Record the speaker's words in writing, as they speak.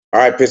All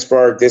right,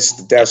 Pittsburgh, this is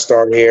the Death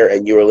Star here,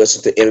 and you are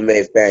listening to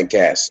MMA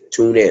Fancast.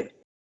 Tune in.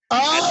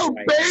 Oh,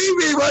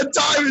 baby, what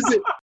time is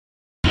it?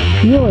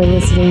 You're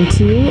listening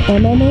to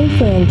MMA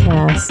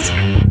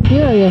Fancast.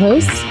 Here are your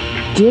hosts,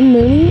 Jim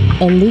Mooney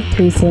and Luke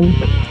Payson.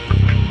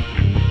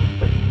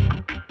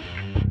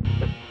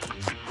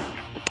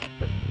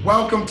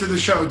 Welcome to the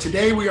show.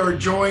 Today we are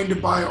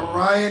joined by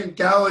Orion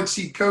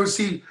Galaxy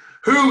Kosi,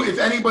 who, if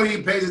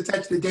anybody pays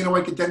attention to the Dana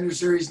White Contender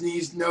Series,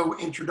 needs no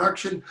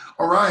introduction.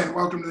 Orion,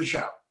 welcome to the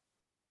show.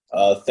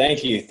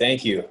 Thank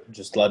you.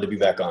 Just glad to be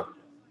back on.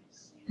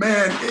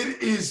 Man,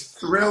 it is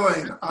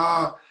thrilling.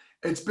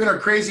 It's been a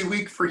crazy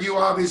week for you.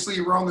 Obviously,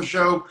 you were on the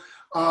show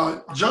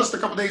just a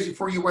couple days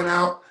before you went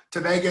out to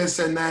Vegas,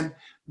 and then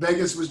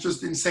Vegas was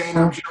just insane,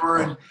 I'm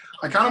sure. And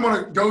I kind of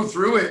want to go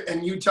through it,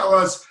 and you tell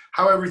us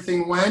how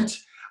everything went.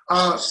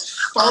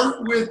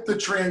 Start with the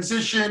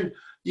transition.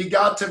 You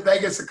got to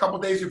Vegas a couple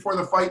days before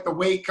the fight, the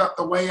weight cut,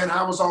 the weigh-in.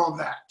 How was all of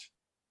that?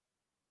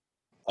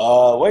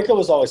 Weight cut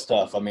was always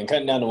tough. I mean,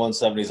 cutting down to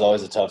 170 is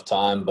always a tough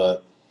time,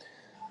 but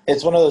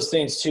it's one of those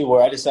things, too,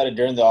 where I decided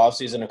during the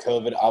offseason of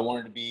COVID, I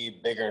wanted to be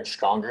bigger and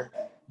stronger,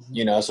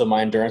 so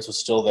my endurance was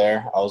still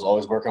there. I was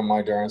always working on my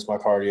endurance, my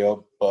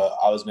cardio, but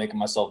I was making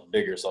myself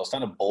bigger. So I was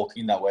kind of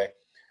bulking that way.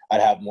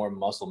 I'd have more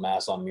muscle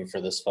mass on me for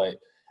this fight.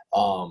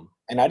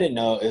 And I didn't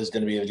know it was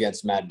going to be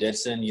against Matt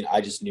Dixon.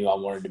 I just knew I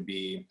wanted to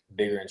be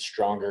bigger and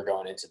stronger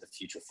going into the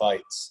future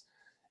fights.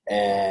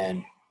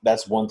 And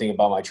that's one thing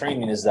about my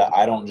training is that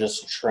I don't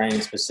just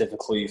train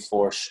specifically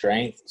for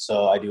strength.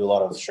 So I do a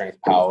lot of strength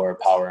power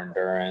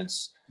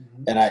endurance.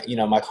 And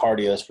my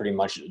cardio is pretty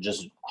much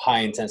just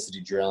high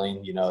intensity drilling,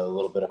 a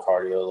little bit of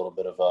cardio, a little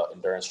bit of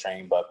endurance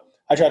training. But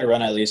I try to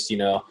run at least,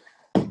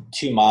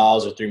 2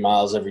 miles or 3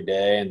 miles every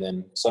day. And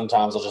then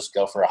sometimes I'll just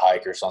go for a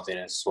hike or something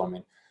and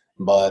swimming.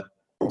 But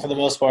for the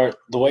most part,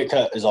 the weight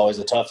cut is always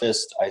the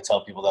toughest. I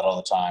tell people that all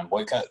the time.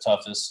 Weight cut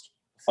toughest.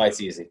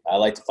 Fight's easy. I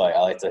like to fight. I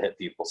like to hit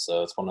people.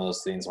 So it's one of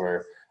those things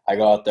where I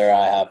go out there,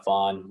 I have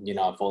fun,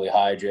 I'm fully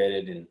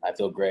hydrated and I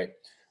feel great.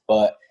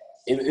 But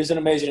it was an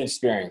amazing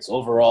experience.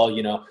 Overall,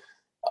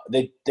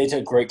 they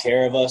took great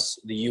care of us.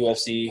 The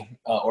UFC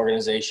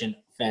organization,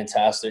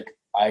 fantastic.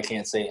 I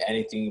can't say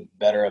anything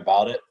better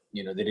about it.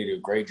 They did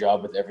a great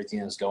job with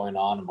everything that's going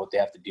on and what they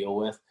have to deal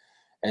with.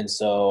 And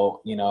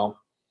so,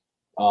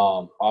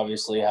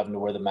 obviously having to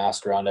wear the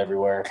mask around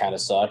everywhere kind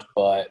of sucked,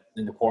 but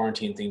in the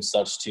quarantine thing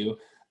sucks too.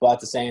 But at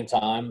the same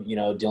time,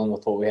 dealing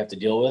with what we have to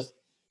deal with,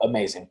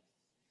 amazing.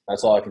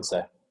 That's all I can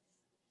say.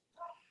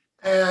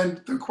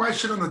 And the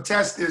question on the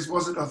test is,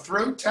 was it a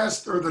throat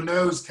test or the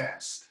nose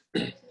test?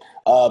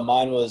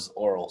 Mine was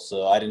oral,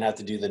 so I didn't have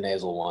to do the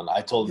nasal one.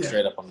 I told them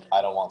straight up,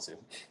 I don't want to.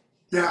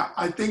 Yeah,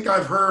 I think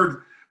I've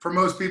heard from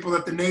most people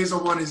that the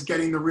nasal one is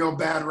getting the real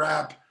bad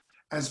rap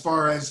as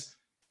far as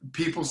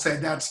people say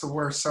that's the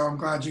worst. So I'm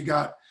glad you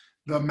got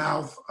the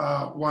mouth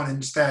one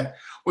instead.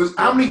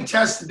 How many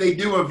tests did they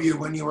do of you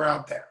when you were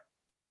out there?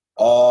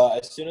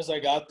 As soon as I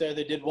got there,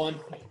 they did one.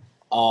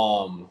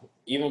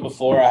 Even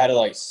before, I had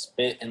to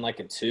spit in a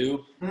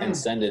tube and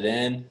send it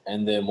in.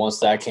 And then once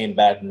that came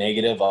back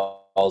negative, I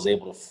was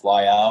able to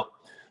fly out.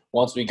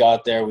 Once we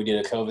got there, we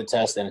did a COVID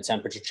test and a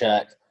temperature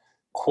check,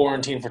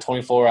 quarantine for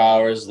 24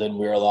 hours. Then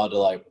we were allowed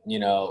to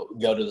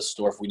go to the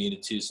store if we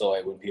needed to. So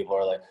when people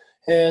are like,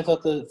 hey, I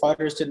thought the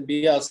fighters didn't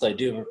be out. It's like,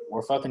 dude,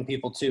 we're fucking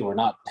people too. We're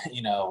not,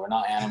 we're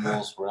not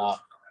animals. We're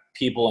not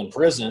people in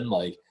prison.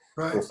 Right.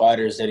 We're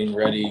fighters getting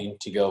ready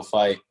to go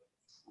fight.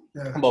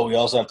 Yeah. But we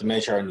also have to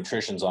make sure our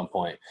nutrition's on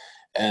point.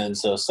 And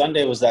so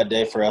Sunday was that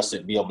day for us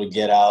to be able to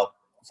get out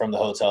from the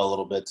hotel a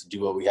little bit to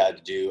do what we had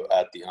to do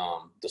at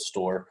the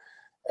store.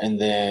 And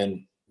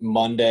then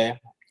Monday,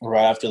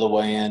 right after the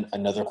weigh-in,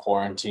 another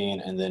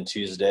quarantine. And then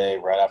Tuesday,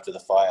 right after the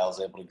fight, I was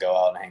able to go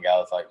out and hang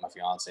out with my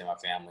fiance, my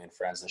family, and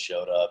friends that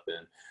showed up,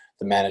 and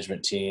the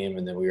management team.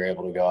 And then we were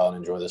able to go out and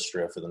enjoy the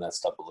strip for the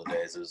next couple of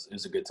days. It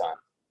was a good time.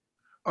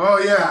 Oh,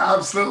 yeah,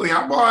 absolutely.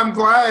 Well, I'm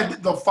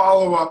glad the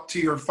follow-up to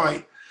your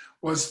fight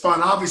was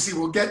fun. Obviously,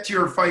 we'll get to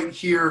your fight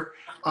here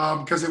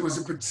because it was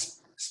a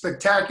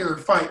spectacular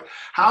fight.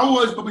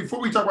 But before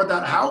we talk about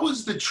that, how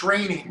was the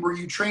training? Were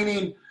you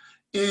training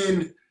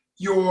in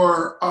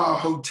your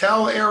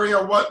hotel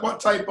area? What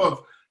type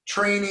of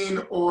training,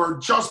 or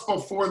just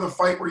before the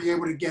fight were you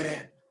able to get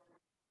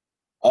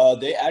in?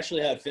 They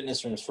actually had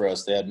fitness rooms for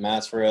us. They had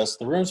mats for us.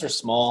 The rooms are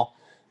small,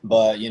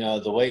 but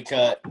the weight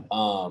cut,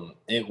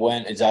 it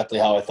went exactly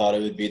how I thought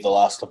it would be. The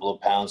last couple of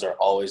pounds are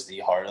always the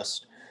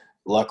hardest.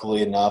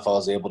 Luckily enough, I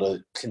was able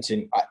to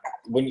continue.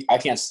 I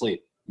can't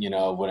sleep,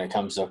 when it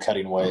comes to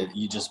cutting weight.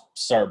 You just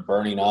start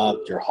burning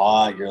up. You're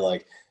hot. You're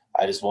like,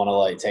 I just want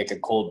to take a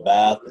cold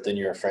bath, but then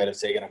you're afraid of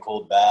taking a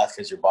cold bath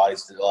because your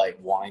body's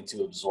wanting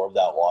to absorb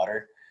that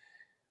water.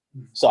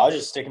 So I was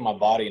just sticking my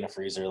body in a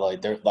freezer.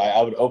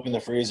 I would open the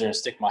freezer and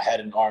stick my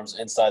head and arms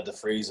inside the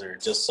freezer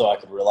just so I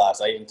could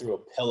relax. I even threw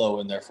a pillow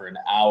in there for an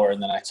hour,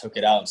 and then I took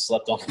it out and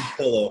slept on the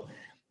pillow,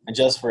 and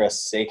just for a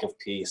sake of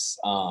peace.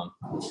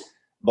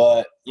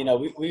 But,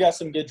 we got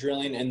some good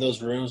drilling in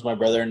those rooms. My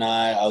brother and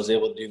I was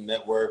able to do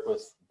mitt work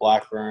with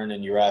Blackburn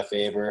and Uriah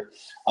Faber.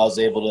 I was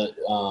able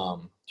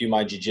to do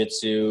my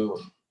jiu-jitsu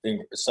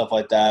and stuff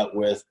like that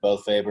with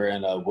both Faber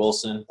and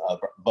Wilson,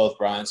 both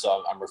Brian.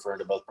 So I'm referring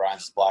to both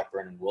Brians as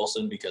Blackburn and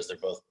Wilson because they're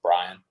both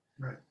Brian.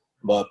 Right.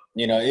 But,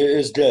 it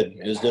was good.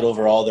 It was good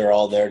overall. They're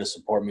all there to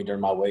support me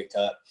during my weight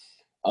cut.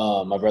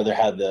 My brother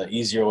had the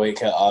easier weight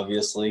cut,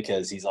 obviously,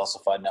 because he's also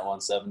fighting at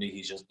 170.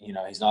 He's just,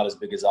 he's not as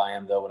big as I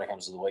am, though, when it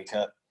comes to the weight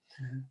cut.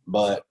 Mm-hmm.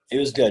 But it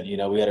was good.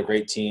 We had a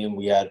great team.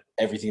 We had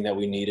everything that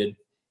we needed,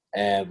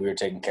 and we were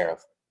taken care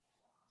of.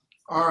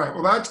 All right.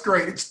 Well, that's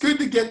great. It's good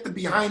to get the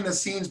behind the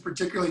scenes,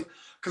 particularly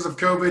because of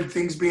COVID,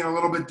 things being a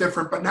little bit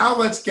different. But now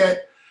let's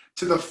get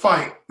to the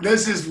fight.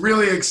 This is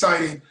really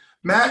exciting.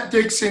 Matt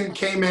Dixon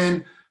came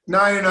in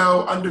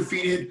 9-0,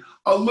 undefeated,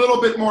 a little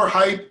bit more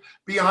hype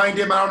behind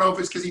him. I don't know if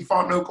it's because he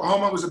fought in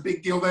Oklahoma, it was a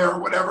big deal there or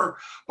whatever.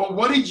 But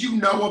what did you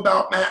know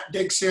about Matt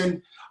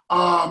Dixon,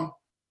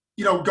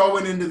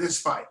 going into this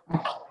fight?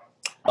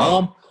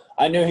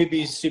 I knew he'd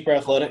be super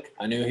athletic.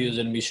 I knew he was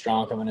going to be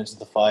strong coming into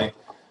the fight.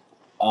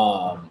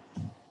 I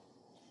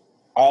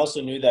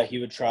also knew that he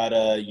would try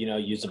to,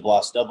 use a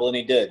blast double, and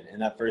he did. In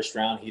that first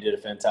round, he did a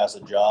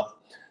fantastic job.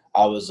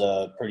 I was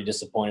pretty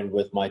disappointed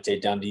with my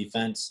takedown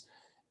defense.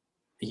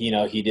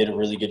 He did a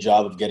really good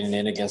job of getting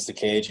in against the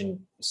cage and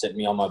sitting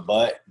me on my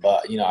butt.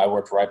 But, I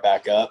worked right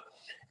back up.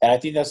 And I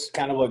think that's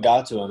kind of what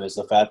got to him is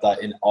the fact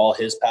that in all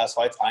his past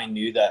fights, I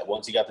knew that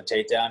once he got the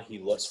takedown, he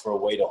looks for a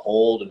way to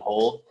hold.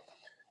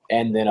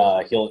 And then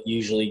he'll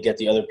usually get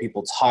the other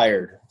people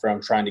tired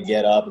from trying to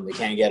get up, and they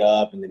can't get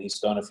up. And then he's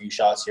throwing a few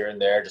shots here and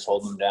there, just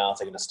holding them down,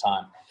 taking his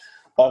time.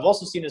 But I've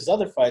also seen his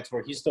other fights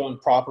where he's throwing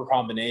proper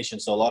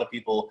combinations. So a lot of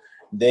people,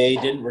 they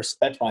didn't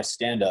respect my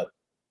stand-up,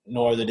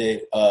 nor did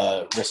they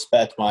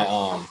respect my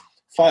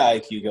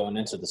fight IQ going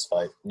into this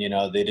fight. They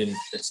didn't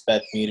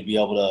expect me to be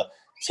able to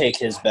take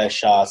his best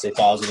shots. They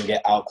thought I was going to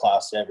get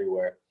outclassed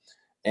everywhere.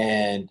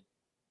 And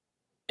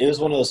it was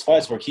one of those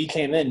fights where he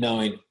came in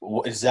knowing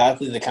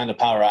exactly the kind of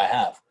power I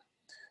have.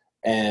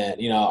 And,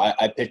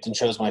 I picked and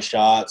chose my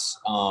shots.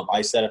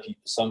 I set up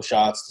some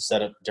shots to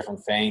set up different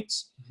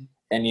feints.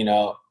 And,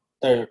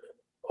 they're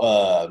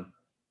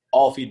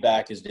all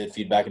feedback is good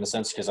feedback in a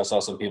sense, because I saw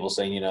some people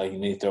saying, you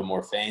need to throw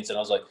more feints. And I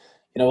was like,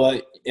 you know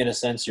what? In a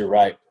sense, you're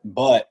right.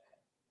 But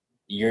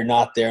you're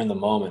not there in the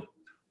moment.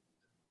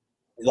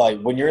 Like,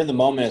 when you're in the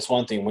moment, it's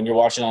one thing. When you're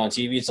watching on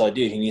TV, it's like,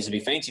 dude, he needs to be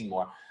feinting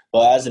more.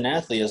 But as an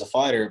athlete, as a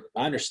fighter,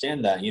 I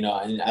understand that,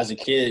 and as a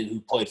kid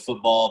who played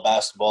football,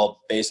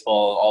 basketball,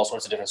 baseball, all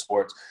sorts of different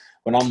sports,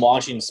 when I'm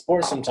watching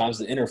sports, sometimes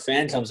the inner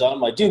fan comes out. I'm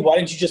like, dude, why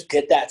didn't you just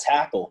get that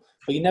tackle?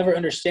 But you never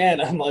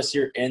understand unless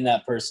you're in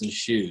that person's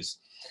shoes.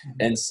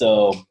 And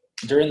so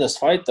during this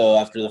fight, though,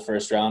 after the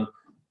first round,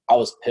 I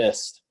was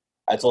pissed.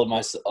 I told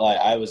myself,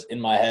 I was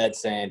in my head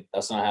saying,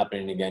 that's not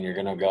happening again. You're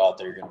going to go out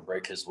there. You're going to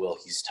break his will.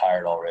 He's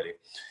tired already.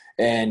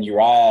 And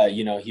Uriah,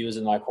 he was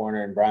in my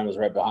corner, and Brian was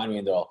right behind me,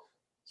 and they're all,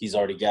 he's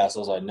already gassed. I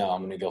was like, no,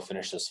 I'm going to go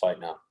finish this fight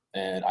now.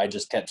 And I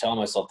just kept telling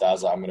myself that. I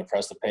was like, I'm going to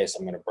press the pace.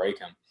 I'm going to break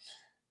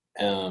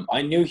him.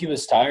 I knew he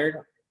was tired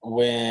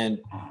when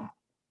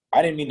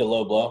I didn't mean to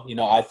low blow.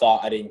 I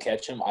thought I didn't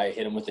catch him. I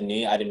hit him with the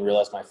knee. I didn't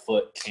realize my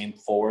foot came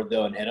forward,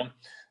 though, and hit him.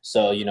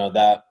 So,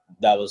 that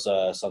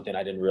was something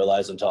I didn't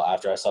realize until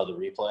after I saw the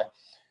replay.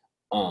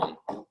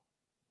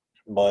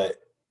 But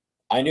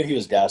I knew he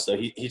was gassed, though.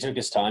 He took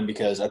his time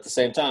because at the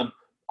same time,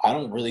 I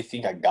don't really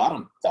think I got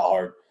him that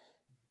hard.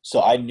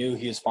 So I knew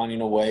he was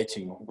finding a way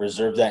to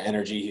reserve that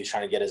energy. He was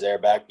trying to get his air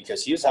back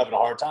because he was having a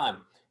hard time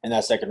in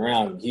that second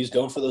round. He was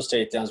going for those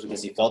takedowns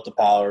because he felt the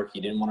power.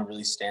 He didn't want to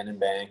really stand and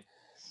bang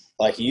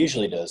like he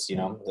usually does,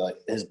 like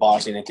his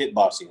boxing and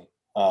kickboxing.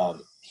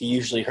 He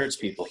usually hurts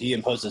people. He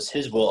imposes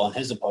his will on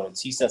his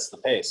opponents. He sets the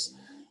pace.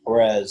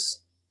 Whereas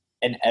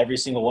in every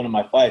single one of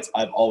my fights,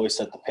 I've always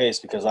set the pace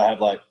because I have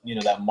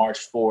that march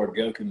forward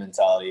Goku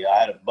mentality. I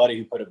had a buddy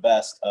who put it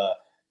best.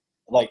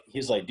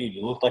 He's like, dude,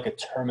 you look like a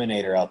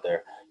Terminator out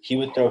there. He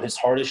would throw his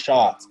hardest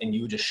shots, and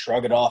you would just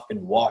shrug it off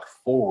and walk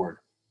forward,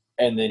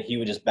 and then he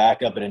would just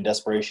back up and in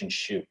desperation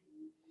shoot.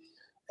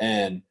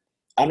 And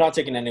I'm not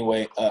taking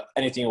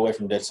anything away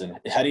from Dixon.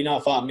 Had he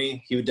not fought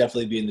me, he would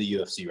definitely be in the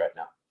UFC right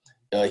now.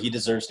 He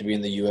deserves to be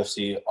in the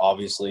UFC.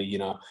 Obviously,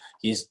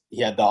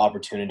 he had the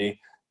opportunity.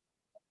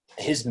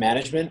 His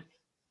management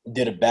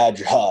did a bad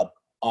job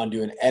on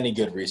doing any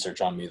good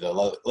research on me,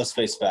 though. Let's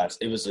face facts.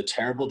 It was a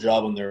terrible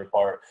job on their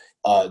part.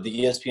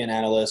 The ESPN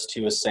analyst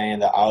who was saying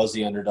that I was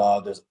the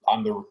underdog.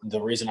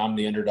 The reason I'm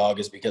the underdog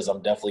is because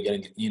I'm definitely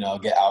going to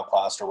get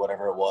outclassed or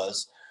whatever it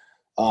was.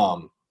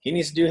 He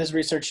needs to do his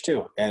research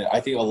too. And I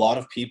think a lot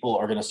of people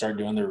are going to start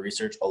doing their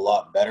research a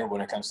lot better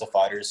when it comes to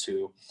fighters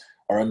who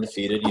are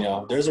undefeated.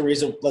 There's a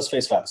reason. Let's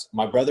face facts.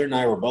 My brother and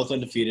I were both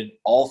undefeated,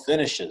 all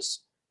finishes.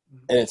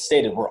 And it's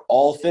stated we're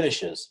all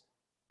finishes.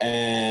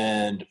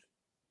 And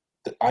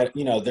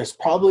there's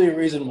probably a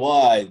reason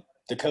why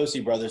the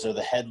Kosi brothers are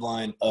the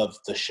headline of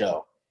the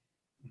show.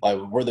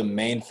 We're the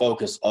main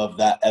focus of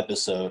that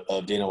episode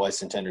of Dana White's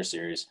Contender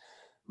Series.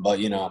 But,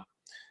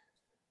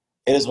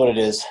 it is what it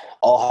is.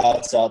 All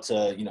hats out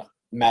to,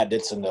 Matt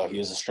Dixon, though. He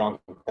was a strong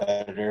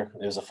competitor.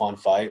 It was a fun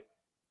fight.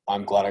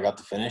 I'm glad I got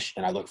the finish,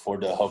 and I look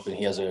forward to hoping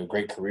he has a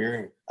great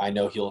career. I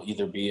know he'll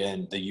either be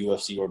in the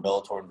UFC or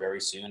Bellator very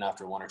soon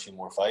after 1 or 2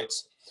 more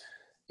fights.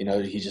 You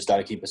know, he just got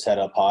to keep his head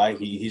up high.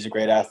 He's a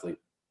great athlete,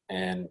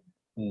 and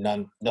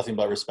nothing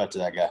but respect to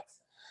that guy.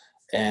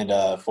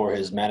 And for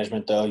his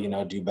management, though, you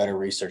know, do better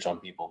research on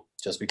people.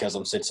 Just because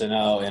I'm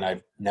 6-0 and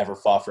I've never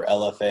fought for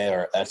LFA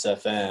or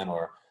SFN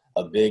or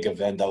a big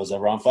event that was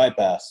ever on Fight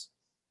Pass,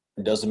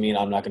 it doesn't mean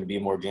I'm not going to be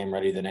more game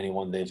ready than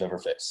anyone they've ever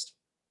faced.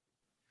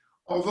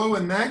 Although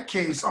in that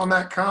case, on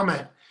that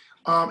comment,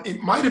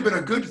 it might have been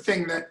a good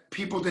thing that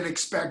people didn't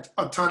expect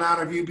a ton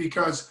out of you,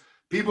 because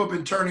people have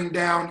been turning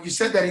down. You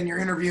said that in your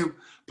interview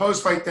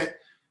post-fight, that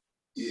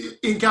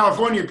in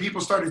California,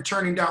 people started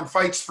turning down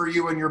fights for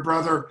you and your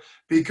brother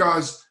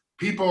because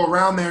people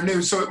around there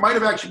knew. So it might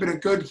have actually been a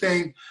good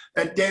thing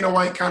that Dana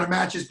White kind of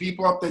matches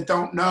people up that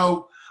don't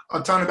know a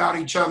ton about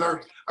each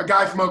other. A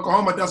guy from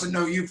Oklahoma doesn't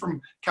know you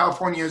from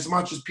California as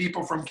much as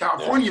people from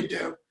California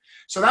do.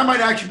 So that might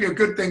actually be a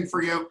good thing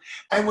for you.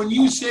 And when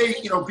you say,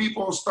 you know,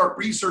 people start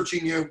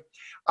researching you,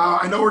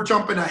 I know we're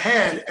jumping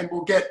ahead and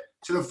we'll get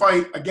to the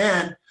fight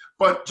again,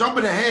 but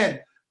jumping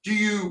ahead, do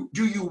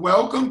you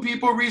welcome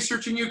people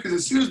researching you? Because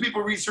as soon as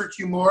people research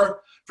you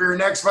more for your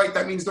next fight,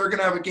 that means they're going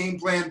to have a game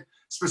plan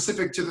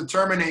specific to the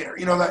Terminator,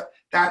 you know,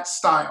 that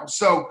style.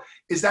 So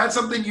is that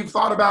something you've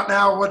thought about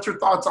now? What's your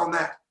thoughts on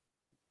that?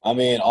 I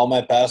mean, all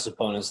my past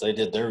opponents, they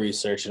did their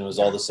research, and it was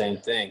all the same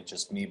thing,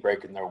 just me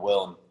breaking their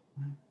will.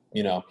 And,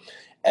 you know,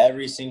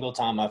 every single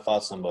time I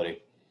fought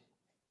somebody,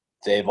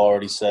 they've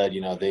already said, you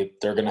know, they're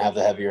going to have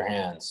the heavier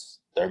hands.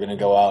 They're going to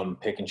go out and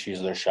pick and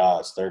choose their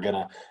shots. They're going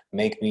to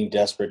make me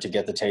desperate to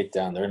get the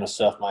takedown. They're going to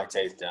stuff my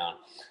takedown.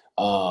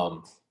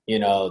 You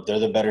know, they're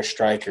the better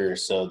striker,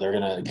 so they're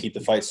going to keep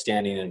the fight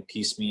standing and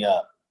piece me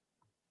up.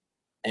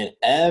 And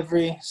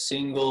every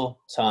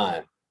single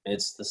time,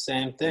 it's the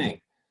same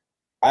thing.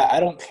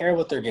 I don't care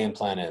what their game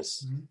plan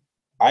is. Mm-hmm.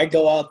 I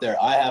go out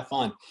there. I have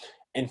fun.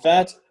 In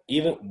fact,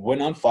 even when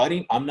I'm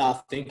fighting, I'm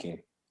not thinking.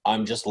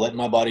 I'm just letting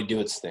my body do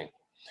its thing.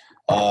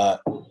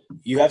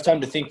 You have time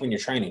to think when you're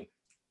training.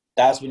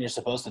 That's when you're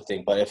supposed to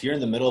think. But if you're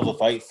in the middle of a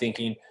fight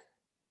thinking,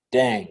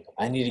 dang,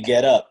 I need to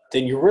get up,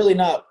 then you're really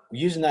not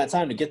using that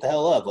time to get the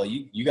hell up. Like,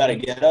 you got to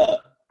get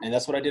up. And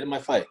that's what I did in my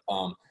fight.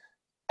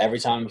 Every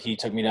time he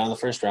took me down the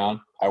first round,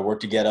 I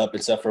worked to get up,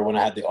 except for when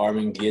I had the arm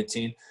and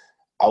guillotine.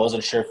 I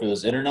wasn't sure if it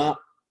was in or not.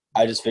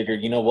 I just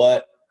figured, you know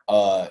what?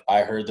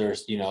 I heard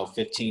there's,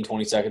 15,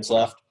 20 seconds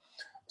left.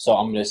 So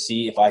I'm going to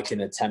see if I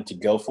can attempt to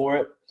go for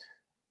it.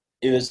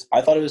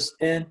 I thought it was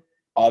in.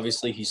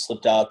 Obviously, he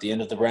slipped out at the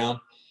end of the round.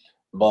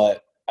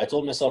 But I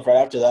told myself right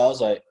after that, I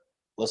was like,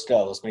 let's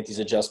go. Let's make these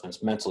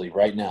adjustments mentally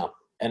right now.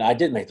 And I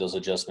did make those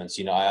adjustments.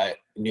 I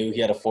knew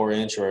he had a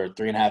 4-inch or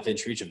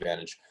 3.5-inch reach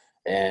advantage,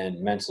 and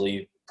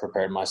mentally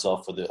prepared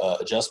myself for the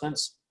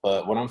adjustments.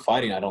 But when I'm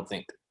fighting, I don't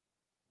think.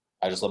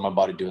 I just let my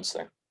body do its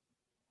thing.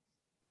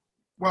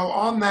 Well,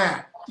 on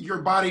that, your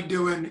body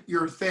doing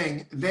your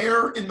thing,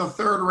 there in the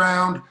third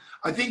round,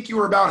 I think you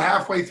were about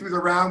halfway through the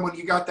round when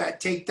you got that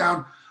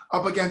takedown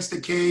up against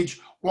the cage.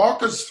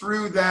 Walk us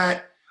through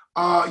that.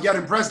 You got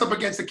him pressed up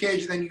against the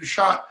cage, and then you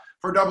shot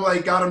for AA,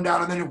 got him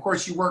down, and then, of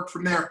course, you worked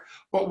from there.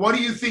 But what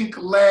do you think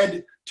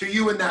led to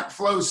you in that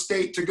flow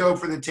state to go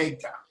for the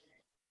takedown?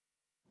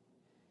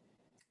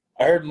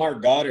 I heard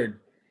Mark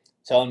Goddard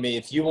telling me,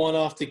 if you want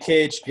off the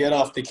cage, get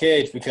off the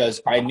cage,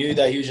 because I knew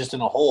that he was just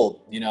in a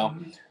hold,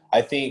 Mm-hmm.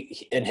 I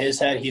think in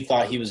his head he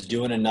thought he was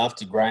doing enough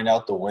to grind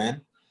out the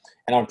win.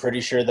 And I'm pretty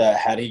sure that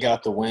had he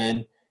got the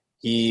win,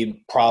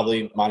 he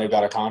probably might have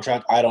got a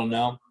contract. I don't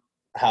know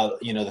how,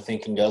 the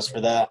thinking goes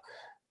for that.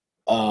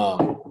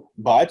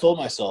 But I told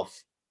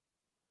myself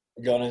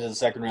going into the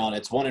second round,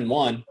 it's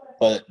 1-1,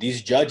 but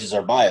these judges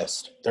are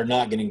biased. They're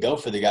not going to go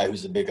for the guy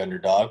who's the big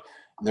underdog.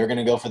 They're going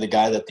to go for the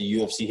guy that the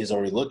UFC has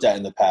already looked at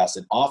in the past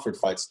and offered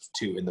fights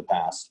to in the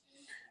past.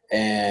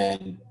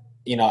 And,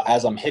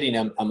 as I'm hitting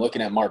him, I'm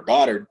looking at Mark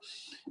Goddard,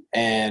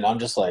 and I'm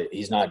just like,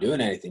 he's not doing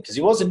anything, because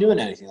he wasn't doing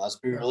anything. Let's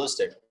be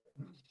realistic.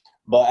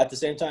 But at the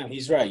same time,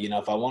 he's right.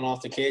 If I want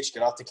off the cage,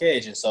 get off the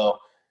cage. And so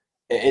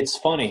it's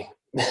funny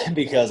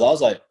because I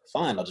was like,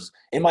 fine,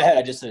 in my head,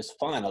 I just said, it's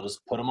fine, I'll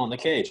just put him on the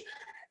cage.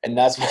 And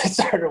that's when I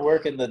started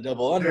working the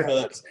double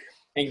underhooks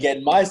and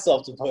getting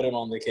myself to put him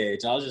on the cage.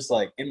 And I was just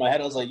like, in my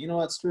head, I was like, you know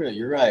what, screw it,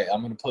 you're right.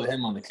 I'm going to put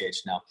him on the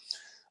cage now.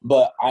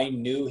 But I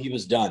knew he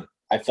was done.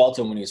 I felt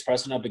him when he was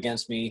pressing up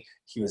against me.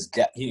 He was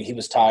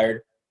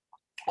tired.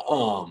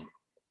 And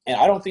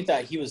I don't think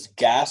that he was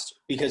gassed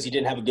because he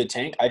didn't have a good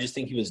tank. I just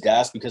think he was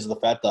gassed because of the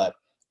fact that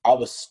I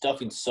was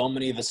stuffing so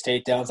many of his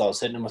takedowns. I was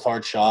hitting him with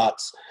hard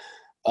shots,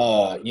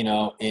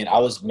 and I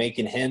was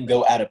making him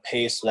go at a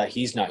pace that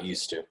he's not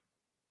used to.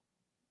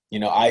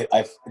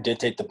 I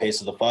dictate the pace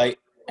of the fight,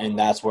 and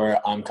that's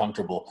where I'm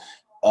comfortable.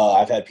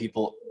 I've had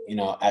people,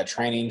 at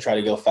training try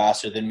to go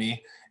faster than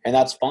me, and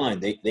that's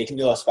fine. They can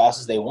go as fast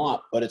as they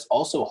want, but it's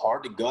also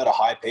hard to go at a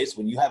high pace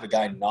when you have a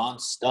guy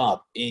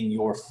nonstop in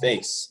your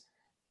face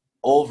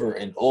over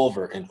and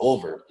over and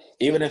over.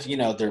 Even if,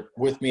 they're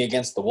with me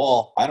against the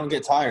wall, I don't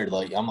get tired.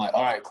 Like, I'm like,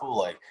 all right, cool.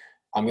 Like,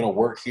 I'm going to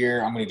work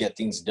here. I'm going to get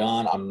things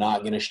done. I'm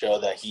not going to show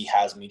that he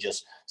has me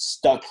just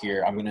stuck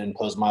here. I'm going to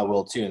impose my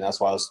will too. And that's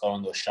why I was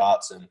throwing those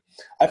shots. And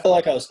I feel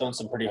like I was throwing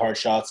some pretty hard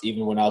shots,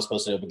 even when I was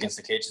supposed to up against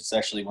the cage,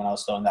 especially when I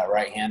was throwing that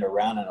right hand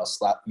around and I was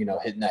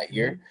hitting that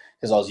ear,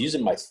 because I was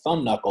using my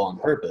thumb knuckle on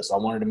purpose. I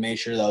wanted to make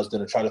sure that I was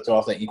going to try to throw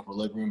off that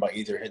equilibrium by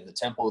either hitting the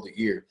temple or the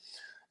ear.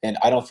 And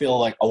I don't feel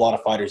like a lot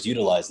of fighters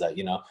utilize that,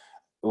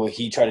 When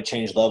he tried to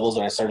change levels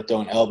and I started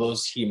throwing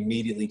elbows, he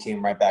immediately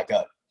came right back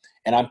up.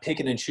 And I'm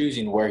picking and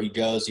choosing where he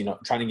goes,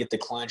 trying to get the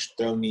clinch,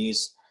 throw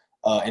knees,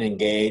 and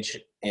engage.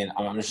 And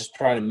I'm just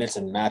trying to mix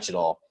and match it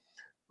all.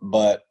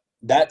 But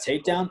that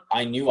takedown,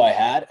 I knew I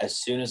had as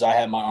soon as I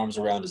had my arms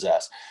around his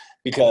ass.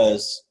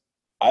 Because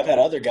I've had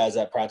other guys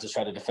that practice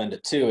try to defend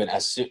it too.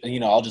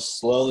 And I'll just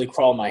slowly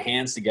crawl my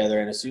hands together.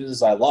 And as soon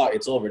as I lock,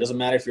 it's over. It doesn't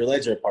matter if your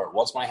legs are apart.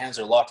 Once my hands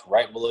are locked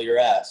right below your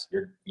ass,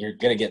 you're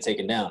going to get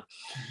taken down.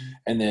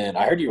 And then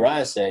I heard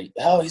Uriah say,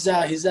 "Oh, he's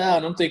out.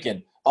 And I'm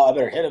thinking, oh, I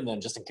better hit him then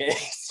just in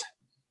case.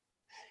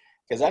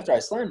 Because after I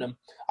slammed him,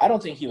 I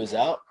don't think he was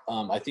out.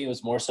 I think it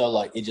was more so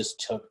like it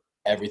just took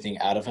everything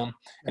out of him.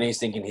 And he's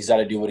thinking he's got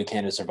to do what he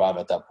can to survive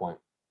at that point.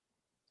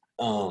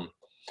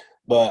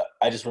 But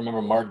I just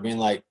remember Mark being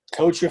like,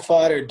 "Coach your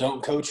fighter,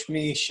 don't coach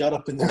me, shut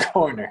up in the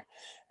corner."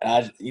 And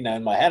I,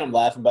 in my head I'm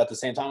laughing, but at the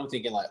same time I'm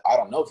thinking like, I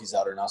don't know if he's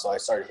out or not. So I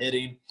started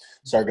hitting,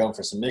 started going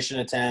for submission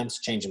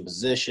attempts, changing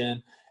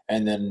position.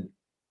 And then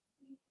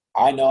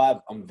I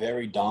know I'm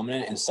very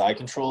dominant in side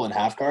control and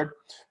half guard,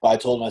 but I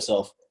told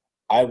myself,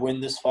 I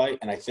win this fight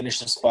and I finish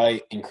this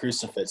fight in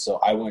crucifix. So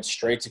I went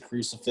straight to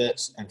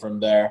crucifix, and from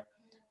there,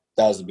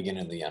 that was the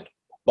beginning of the end.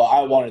 But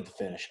I wanted to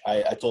finish.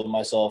 I told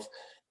myself,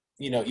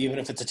 even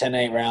if it's a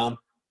 10-8 round,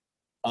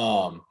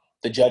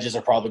 the judges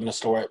are probably going to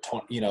score at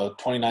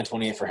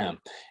 29-28 for him.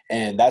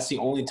 And that's the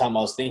only time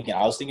I was thinking.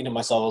 I was thinking to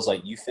myself, I was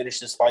like, you finish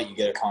this fight, you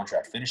get a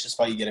contract. Finish this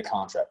fight, you get a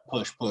contract.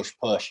 Push, push,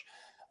 push.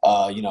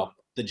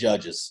 The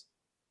judges.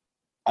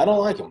 I don't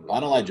like them. I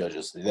don't like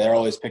judges. They're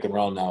always pick and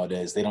roll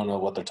nowadays. They don't know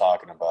what they're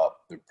talking about.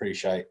 They're pretty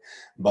shy.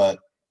 But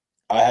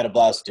I had a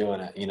blast doing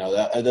it.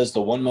 That's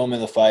the one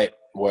moment in the fight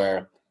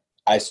where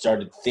I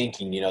started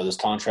thinking, this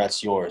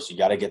contract's yours. You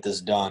got to get this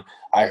done.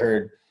 I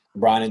heard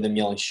Brian and them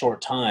yelling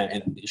short time.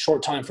 And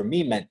short time for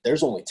me meant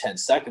there's only 10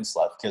 seconds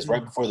left, because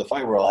right before the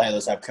fight, we're all, hey,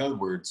 let's have code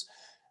words.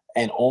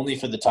 And only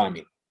for the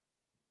timing.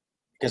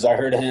 Because I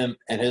heard him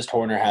and his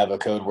corner have a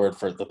code word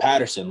for the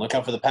Patterson. Look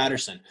out for the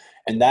Patterson.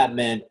 And that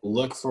meant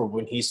look for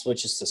when he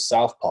switches to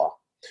southpaw.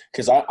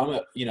 Because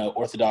I'm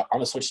orthodox. I'm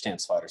a switch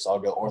stance fighter, so I'll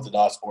go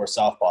orthodox or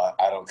southpaw.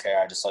 I don't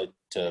care. I just like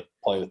to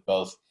play with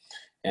both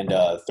and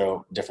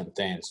throw different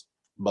things.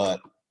 I'm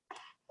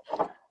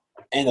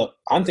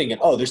thinking,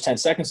 oh, there's 10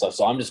 seconds left,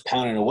 so I'm just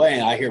pounding away,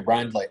 and I hear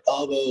Brian like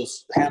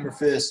elbows, hammer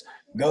fist,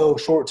 go,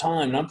 short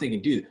time, and I'm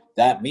thinking, dude,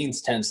 that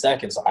means 10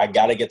 seconds. I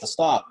got to get the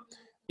stop.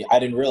 I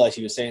didn't realize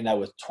he was saying that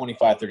with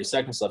 25, 30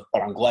 seconds left,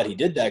 but I'm glad he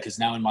did that, because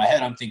now in my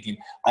head I'm thinking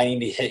I need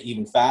to hit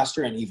even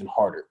faster and even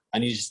harder. I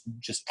need to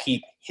just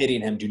keep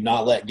hitting him. Do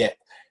not let get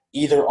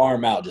either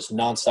arm out. Just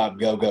nonstop,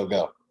 go, go,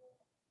 go.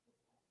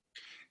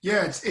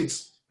 Yeah,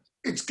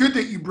 it's good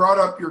that you brought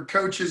up your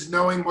coaches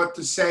knowing what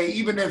to say,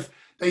 even if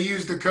they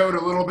used the code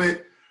a little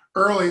bit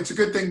early. It's a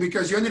good thing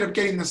because you ended up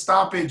getting the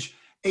stoppage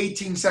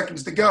 18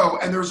 seconds to go,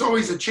 and there's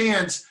always a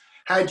chance –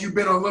 had you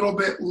been a little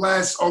bit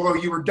less, although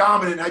you were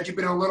dominant, had you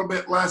been a little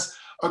bit less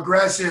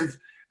aggressive,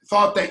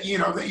 thought that,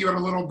 that you had a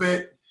little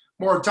bit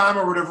more time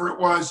or whatever it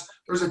was,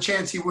 there's a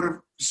chance he would have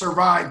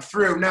survived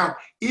through. Now,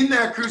 in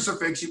that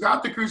crucifix, you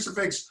got the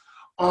crucifix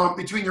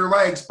between your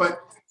legs,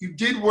 but you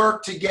did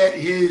work to get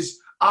his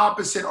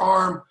opposite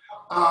arm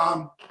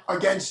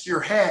against your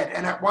head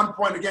and at one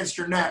point against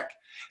your neck.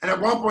 And at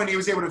one point he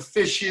was able to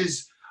fish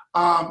his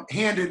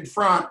hand in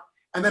front.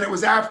 And then it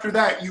was after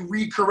that you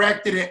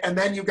recorrected it, and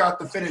then you got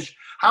the finish.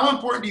 How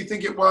important do you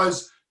think it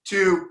was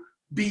to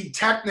be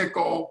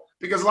technical?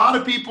 Because a lot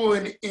of people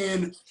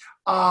in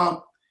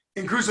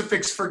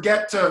crucifix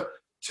forget to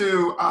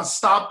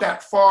stop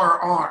that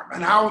far arm.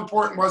 And how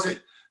important was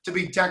it to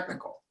be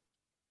technical?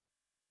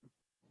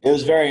 It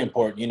was very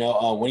important.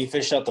 When he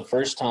fished out the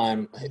first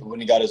time, when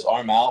he got his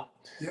arm out,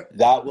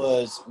 That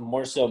was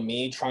more so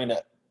me trying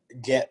to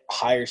get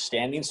higher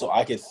standing so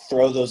I could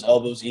throw those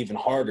elbows even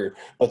harder.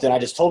 But then I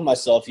just told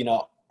myself,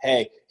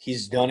 hey,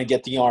 he's going to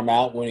get the arm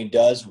out. When he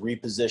does,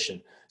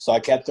 reposition. So I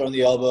kept throwing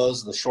the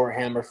elbows, the short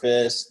hammer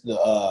fist,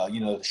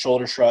 the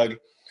shoulder shrug.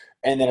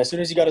 And then as soon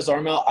as he got his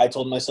arm out, I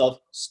told myself,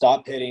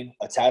 stop hitting,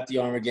 attack the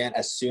arm again.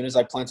 As soon as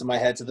I planted my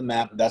head to the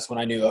mat, that's when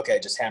I knew, okay,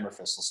 just hammer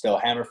fist. Let's go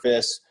hammer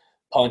fist,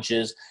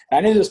 punches. And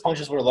I knew those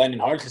punches were landing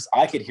hard because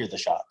I could hear the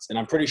shots. And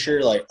I'm pretty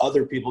sure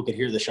other people could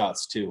hear the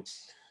shots too.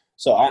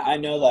 So I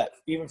know that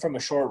even from a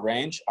short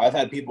range, I've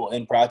had people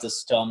in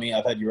practice tell me,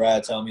 I've had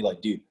Uriah tell me,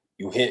 dude,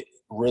 you hit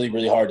really,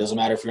 really hard. Doesn't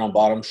matter if you're on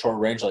bottom, short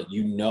range,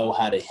 you know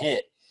how to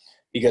hit.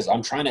 Because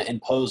I'm trying to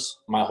impose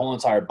my whole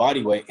entire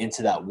body weight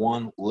into that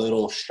one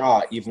little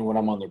shot, even when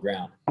I'm on the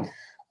ground.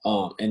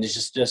 And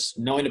it's just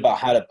knowing about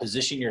how to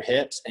position your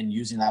hips and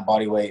using that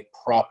body weight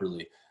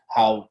properly.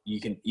 How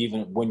you can,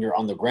 even when you're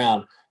on the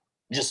ground,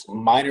 just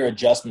minor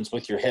adjustments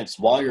with your hips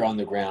while you're on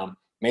the ground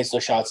makes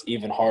those shots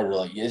even harder.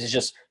 Like, it's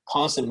just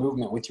constant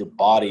movement with your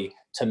body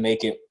to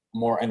make it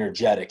more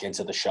energetic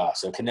into the shot.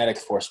 So kinetic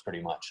force,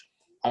 pretty much.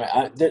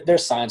 I mean,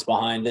 there's science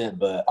behind it,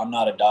 but I'm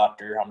not a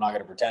doctor. I'm not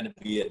going to pretend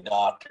to be a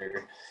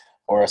doctor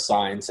or a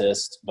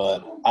scientist,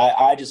 but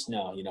I just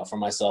know, you know, for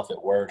myself,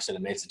 it works, and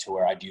it makes it to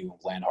where I do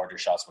land harder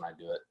shots when I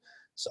do it.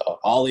 So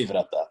I'll leave it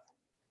at that.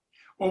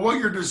 Well, what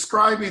you're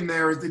describing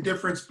there is the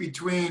difference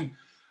between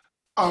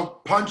a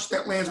punch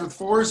that lands with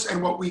force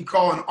and what we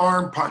call an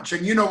arm punch.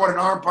 And you know what an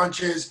arm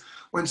punch is,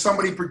 when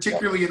somebody,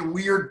 particularly in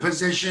weird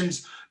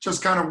positions,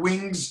 just kind of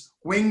wings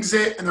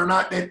it, and they're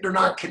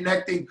not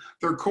connecting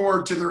their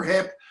core to their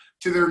hip,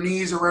 to their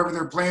knees, or wherever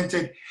they're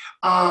planted.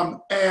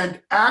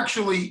 And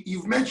actually,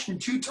 you've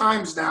mentioned 2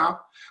 times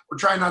now, we're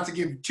trying not to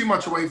give too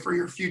much away for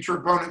your future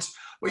opponents,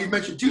 but you've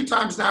mentioned 2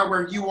 times now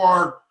where you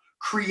are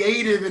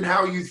creative in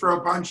how you throw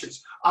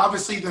punches.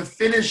 Obviously, the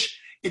finish,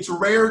 it's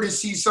rare to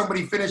see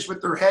somebody finish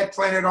with their head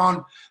planted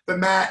on the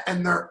mat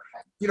and they're,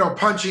 you know,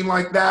 punching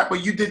like that,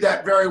 but you did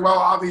that very well.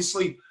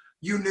 Obviously,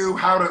 you knew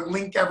how to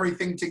link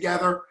everything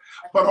together,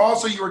 but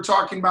also you were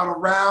talking about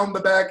around the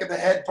back of the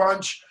head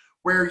punch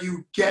where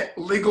you get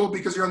legal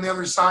because you're on the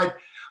other side.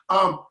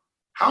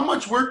 How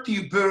much work do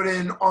you put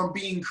in on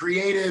being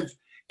creative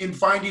in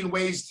finding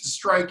ways to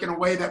strike in a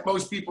way that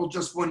most people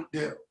just wouldn't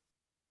do?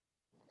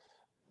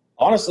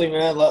 Honestly,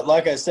 man,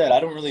 like I said, I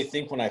don't really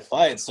think when I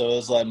fight. So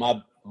it's like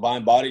my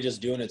body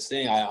just doing its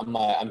thing.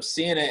 I'm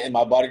seeing it, and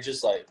my body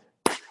just like,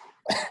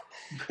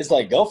 it's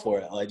like, go for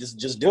it. Like,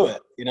 just do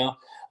it, you know?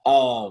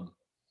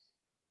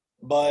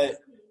 But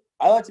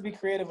I like to be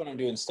creative when I'm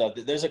doing stuff.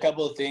 There's a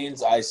couple of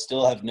things I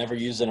still have never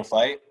used in a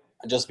fight,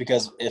 just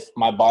because if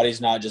my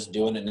body's not just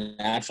doing it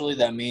naturally,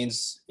 that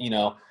means, you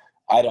know,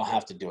 I don't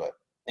have to do it.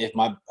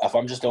 If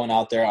I'm just going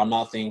out there, I'm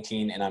not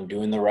thinking, and I'm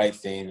doing the right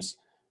things,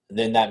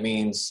 then that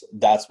means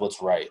that's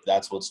what's right.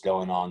 That's what's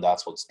going on.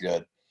 That's what's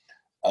good.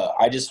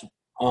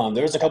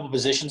 There was a couple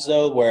positions,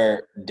 though,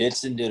 where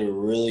Ditson did a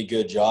really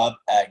good job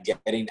at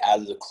getting out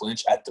of the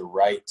clinch at the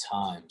right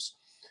times.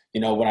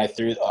 You know, when I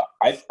threw,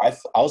 I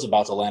was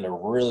about to land a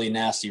really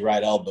nasty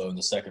right elbow in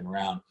the second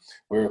round.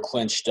 We were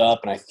clinched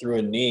up, and I threw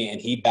a knee,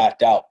 and he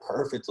backed out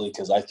perfectly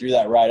because I threw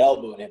that right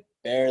elbow, and it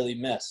barely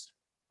missed.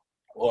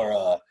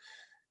 Or,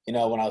 you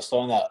know, when I was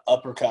throwing that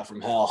uppercut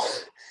from hell,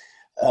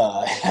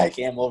 I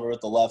came over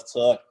with the left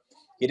hook.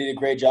 He did a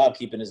great job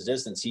keeping his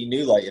distance. He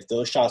knew, like, if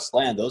those shots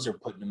land, those are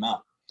putting him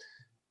out.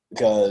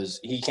 Because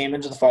he came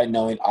into the fight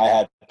knowing I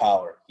had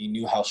power. He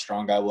knew how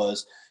strong I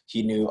was.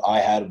 He knew I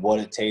had what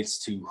it takes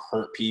to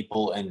hurt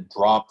people and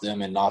drop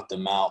them and knock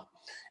them out.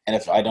 And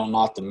if I don't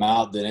knock them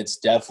out, then it's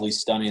definitely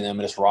stunning them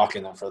and it's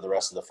rocking them for the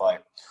rest of the fight.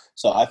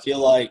 So I feel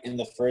like in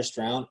the first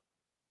round,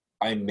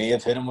 I may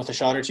have hit him with a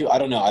shot or two. I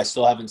don't know. I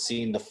still haven't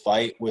seen the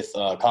fight with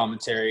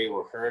commentary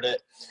or heard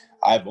it.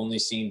 I've only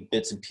seen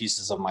bits and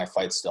pieces of my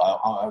fight still.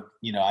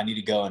 I need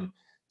to go and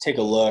take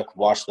a look,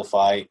 watch the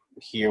fight,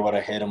 hear what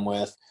I hit him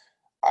with.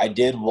 I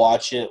did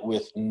watch it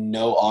with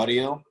no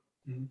audio,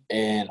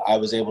 and I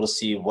was able to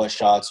see what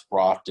shots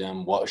rocked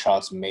him, what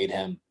shots made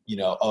him, you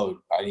know, oh,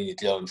 I need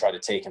to go and try to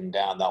take him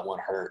down. That one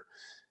hurt.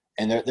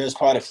 And there's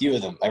quite a few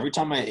of them. Every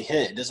time I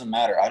hit, it doesn't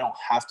matter. I don't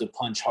have to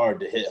punch hard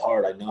to hit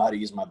hard. I know how to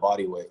use my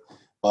body weight.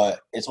 But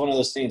it's one of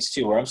those things,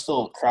 too, where I'm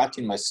still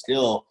crafting my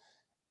skill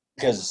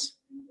because,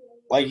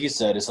 like you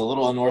said, it's a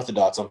little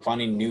unorthodox. I'm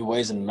finding new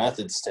ways and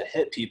methods to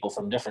hit people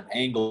from different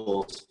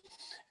angles.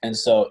 And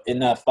so in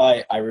that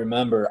fight, I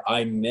remember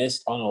I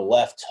missed on a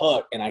left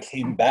hook, and I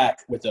came back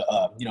with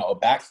a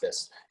back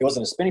fist. It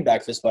wasn't a spinning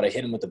back fist, but I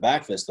hit him with the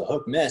back fist. The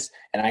hook missed,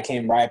 and I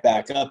came right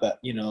back up at,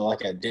 you know,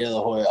 like a De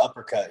La Hoya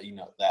uppercut, you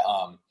know, that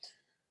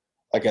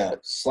like a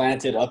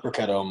slanted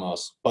uppercut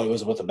almost, but it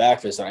was with the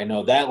back fist. And I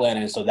know that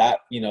landed, so that,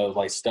 you know,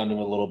 like stunned him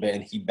a little bit,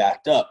 and he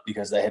backed up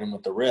because I hit him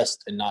with the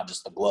wrist and not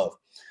just the glove.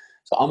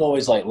 So I'm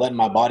always like letting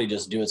my body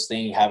just do its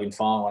thing, having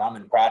fun. When I'm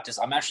in practice,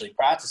 I'm actually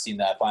practicing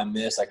that. If I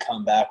miss, I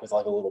come back with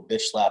like a little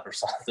bitch slap or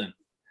something.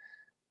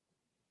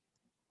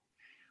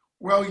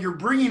 Well, you're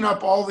bringing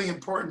up all the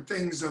important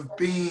things of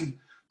being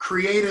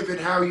creative in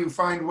how you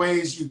find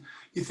ways. You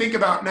think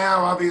about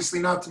now, obviously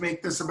not to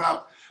make this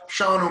about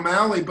Sean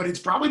O'Malley, but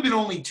it's probably been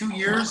only 2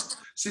 years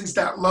since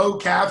that low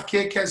calf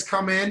kick has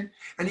come in.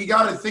 And you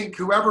got to think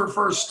whoever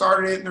first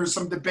started it, and there's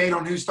some debate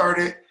on who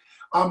started it.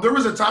 There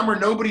was a time where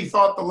nobody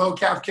thought the low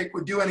calf kick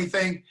would do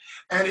anything,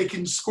 and it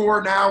can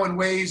score now in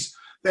ways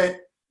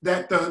that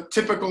the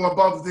typical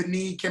above the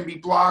knee can be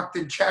blocked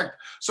and checked.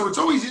 So it's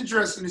always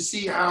interesting to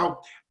see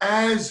how,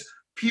 as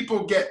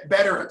people get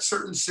better at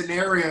certain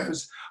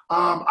scenarios,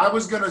 I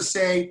was going to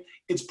say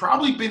it's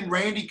probably been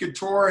Randy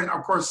Couture, and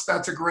of course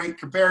that's a great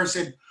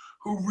comparison,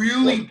 who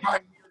really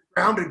pioneered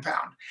ground and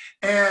pound.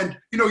 And,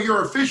 you know,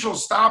 your official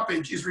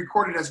stoppage is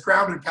recorded as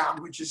ground and pound,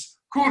 which is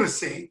cool to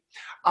see.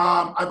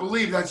 I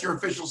believe that's your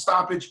official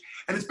stoppage.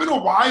 And it's been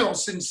a while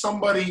since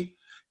somebody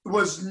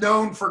was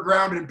known for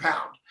ground and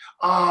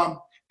pound.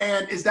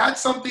 And is that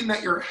something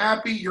that you're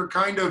happy you're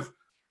kind of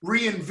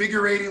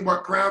reinvigorating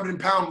what ground and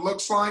pound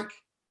looks like?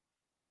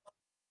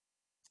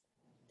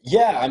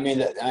 Yeah, I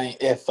mean,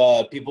 if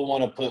people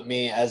want to put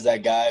me as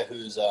that guy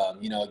who's,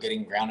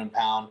 getting ground and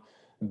pound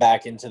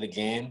back into the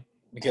game,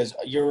 because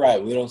you're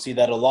right, we don't see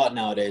that a lot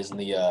nowadays in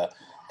the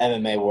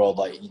MMA world.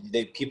 Like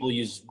people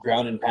use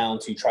ground and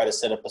pound to try to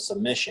set up a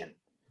submission.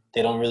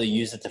 They don't really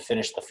use it to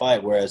finish the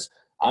fight. Whereas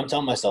I'm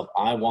telling myself,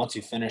 I want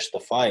to finish the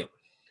fight.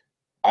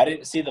 I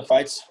didn't see the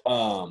fights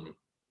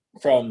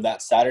from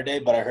that Saturday,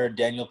 but I heard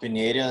Daniel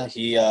Pineda,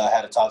 he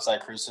had a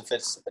topside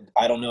crucifix.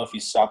 I don't know if he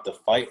stopped the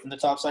fight in the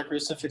topside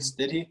crucifix.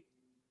 Did he?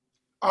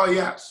 Oh,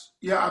 yes.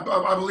 Yeah,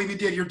 I believe he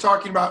did. You're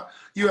talking about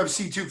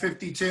UFC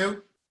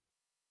 252?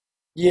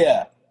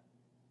 Yeah.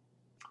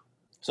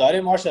 So I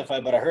didn't watch that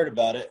fight, but I heard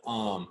about it.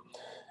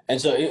 And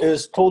so it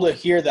was cool to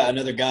hear that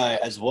another guy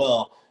as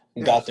well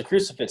got Yes. the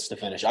crucifix to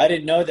finish. I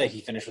didn't know that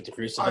he finished with the I,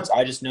 crucifix.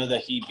 I just know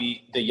that he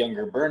beat the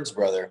younger Burns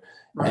brother.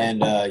 right.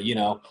 And,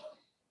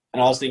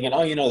 and I was thinking,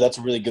 oh, that's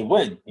a really good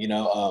win.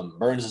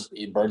 Burns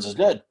is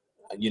good.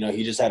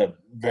 He just had a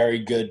very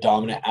good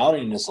dominant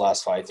outing in this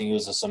last fight. I think it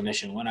was a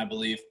submission win, I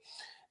believe.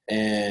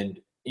 And,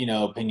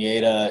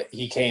 Pineda,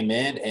 he came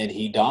in and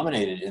he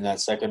dominated in that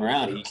second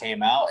round. He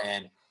came out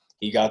and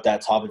he got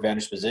that top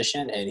advantage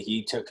position and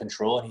he took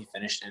control and he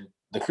finished in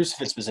the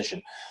crucifix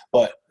position.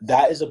 But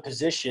that is a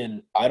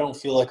position I don't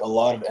feel like a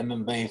lot of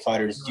MMA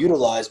fighters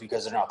utilize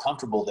because they're not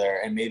comfortable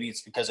there. And maybe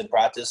it's because in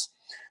practice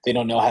they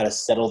don't know how to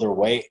settle their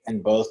weight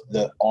in both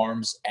the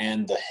arms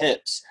and the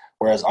hips.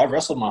 Whereas I've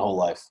wrestled my whole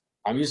life.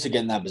 I'm used to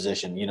getting that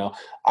position.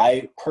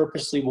 I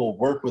purposely will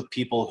work with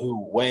people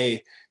who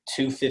weigh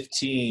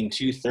 215,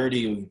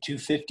 230,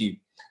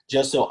 250,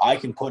 just so I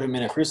can put him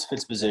in a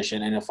crucifix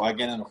position. And if I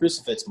get him a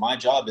crucifix, my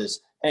job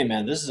is, hey,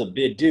 man, this is a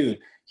big dude.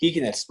 He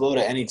can explode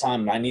at any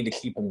time, and I need to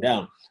keep him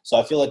down. So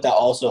I feel like that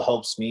also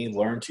helps me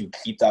learn to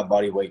keep that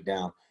body weight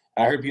down.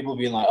 I heard people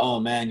being like, oh,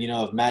 man,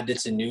 if Matt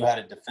Dixon knew how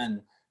to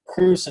defend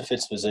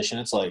crucifix position,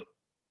 it's like,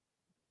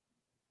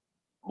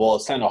 well,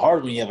 it's kind of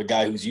hard when you have a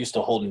guy who's used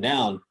to holding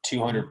down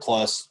 200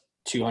 plus,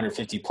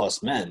 250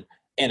 plus men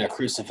in a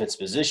crucifix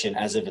position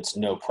as if it's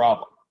no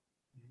problem.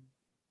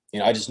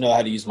 I just know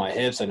how to use my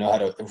hips. I know how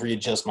to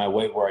readjust my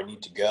weight where I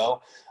need to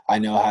go. I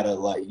know how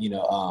to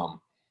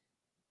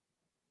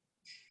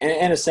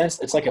in a sense,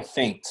 it's like a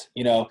feint,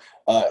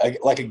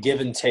 like a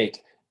give and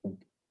take.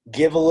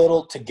 Give a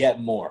little to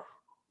get more.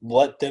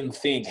 Let them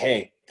think,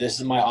 hey, this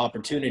is my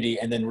opportunity.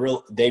 And then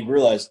they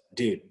realize,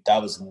 dude,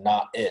 that was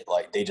not it.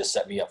 Like they just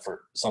set me up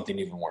for something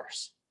even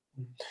worse.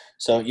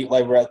 So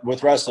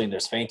with wrestling,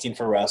 there's feinting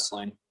for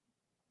wrestling.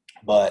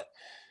 But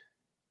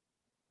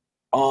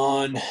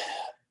on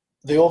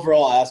the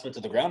overall aspect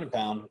of the ground and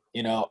pound,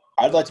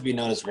 I'd like to be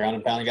known as a ground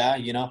and pound guy.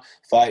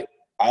 If I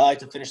like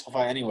to finish the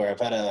fight anywhere. I've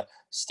had a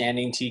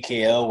standing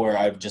TKO where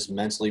I've just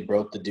mentally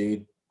broke the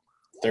dude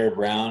third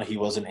round. He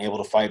wasn't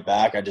able to fight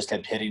back. I just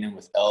kept hitting him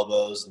with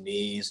elbows,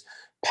 knees,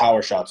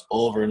 power shots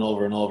over and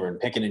over and over and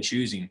picking and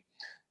choosing.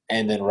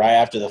 And then right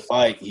after the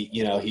fight,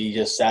 he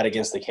just sat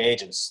against the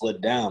cage and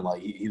slid down.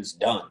 Like he was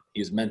done.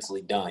 He was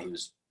mentally done. He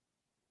was,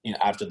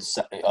 after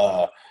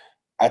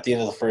at the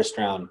end of the first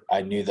round,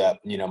 I knew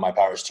that, my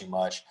power is too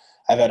much.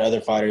 I've had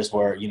other fighters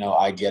where,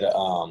 I get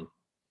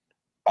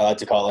I like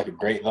to call it like a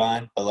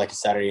grapevine, but like a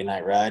Saturday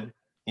night ride.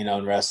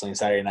 In wrestling,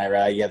 Saturday night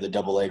ride, you have the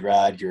double leg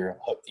ride, you're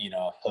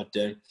hooked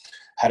in.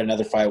 Had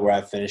another fight where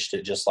I finished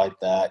it just like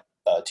that.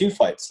 2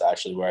 fights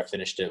actually where I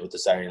finished it with the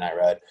Saturday night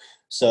ride.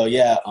 So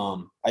yeah,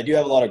 I do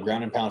have a lot of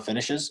ground and pound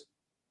finishes,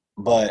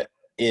 but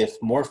if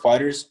more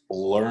fighters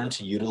learn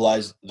to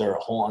utilize their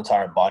whole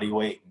entire body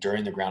weight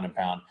during the ground and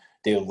pound,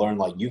 they would learn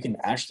like you can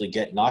actually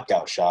get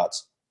knockout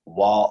shots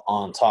while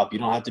on top. You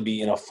don't have to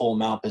be in a full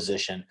mount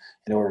position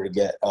in order to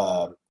get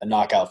a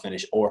knockout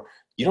finish, or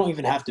you don't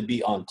even have to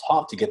be on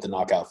top to get the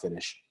knockout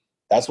finish.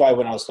 That's why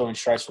when I was throwing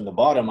strikes from the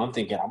bottom, I'm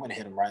thinking I'm going to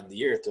hit him right in the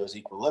ear, throws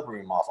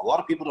equilibrium off. A lot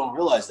of people don't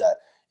realize that.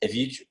 If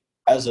you,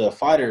 as a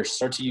fighter,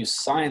 start to use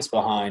science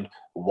behind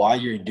why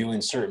you're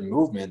doing certain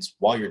movements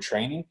while you're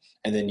training,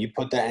 and then you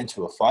put that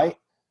into a fight,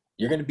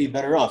 you're going to be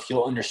better off.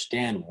 You'll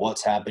understand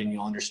what's happening.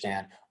 You'll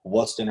understand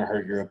what's going to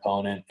hurt your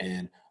opponent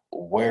and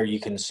where you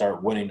can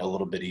start winning a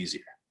little bit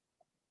easier.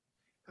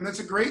 And that's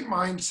a great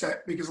mindset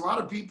because a lot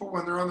of people,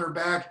 when they're on their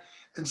back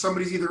and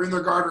somebody's either in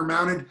their guard or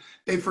mounted,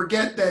 they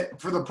forget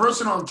that for the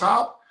person on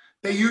top,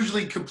 they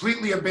usually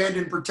completely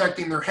abandon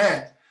protecting their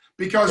head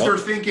because they're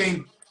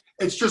thinking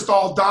it's just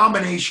all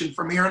domination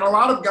from here. And a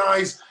lot of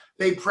guys,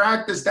 they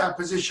practice that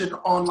position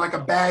on like a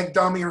bag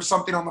dummy or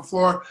something on the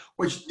floor,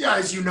 which,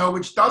 as you know,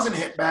 which doesn't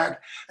hit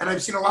back. And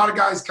I've seen a lot of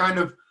guys kind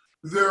of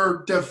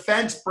their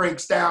defense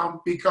breaks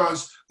down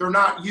because they're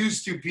not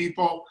used to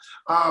people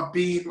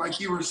being, like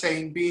you were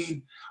saying,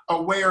 being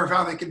aware of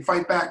how they can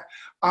fight back.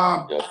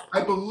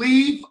 I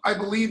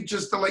believe,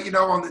 just to let you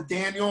know, on the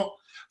Daniel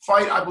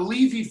fight, I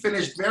believe he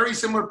finished very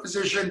similar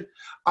position.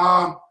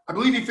 I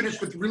believe he finished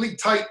with really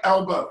tight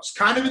elbows,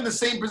 kind of in the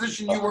same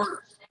position you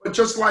were, but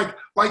just like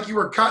you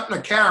were cutting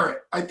a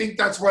carrot. I think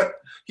that's what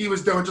he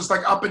was doing, just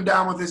like up and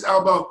down with his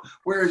elbow.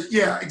 Whereas,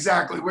 yeah,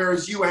 exactly.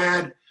 Whereas you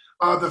had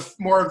the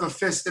more of the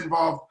fist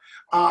involved.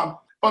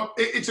 But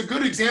it's a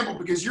good example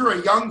because you're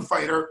a young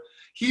fighter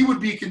he would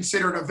be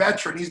considered a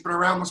veteran. He's been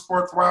around the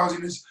sport for a while. He's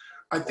in his,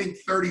 I think,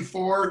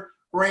 34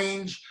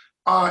 range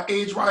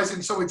age-wise.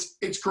 And so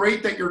it's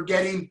great that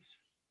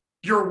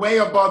you're way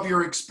above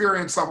your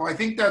experience level. I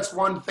think that's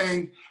one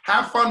thing.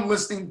 Have fun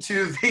listening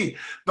to the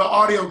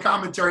audio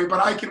commentary,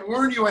 but I can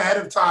warn you ahead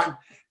of time,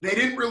 they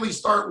didn't really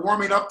start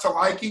warming up to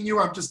liking you.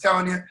 I'm just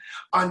telling you,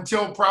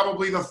 until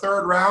probably the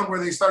third round, where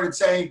they started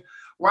saying,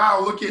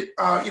 wow, look at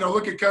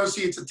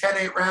Kosi. It's a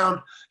 10-8 round.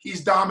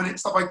 He's dominant,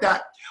 stuff like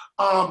that.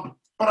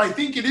 But I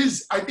think it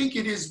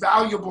is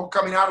valuable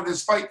coming out of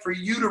this fight for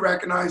you to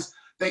recognize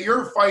that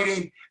you're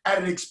fighting at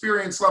an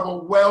experience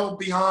level well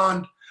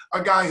beyond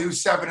a guy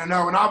who's 7-0.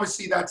 And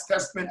obviously that's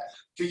testament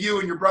to you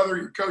and your brother,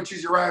 your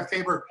coaches, Uriah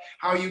Faber,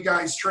 how you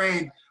guys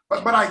train.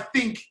 But I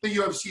think the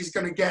UFC is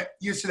going to get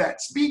used to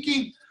that.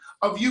 Speaking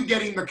of you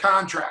getting the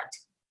contract,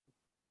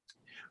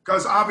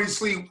 because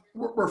obviously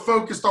we're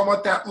focused on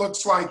what that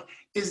looks like.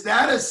 Is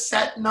that a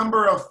set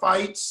number of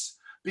fights?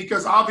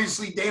 Because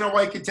obviously Dana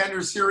White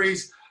Contender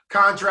Series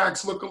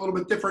contracts look a little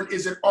bit different.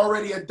 Is it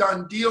already a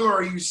done deal, or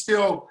are you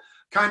still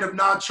kind of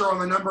not sure on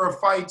the number of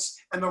fights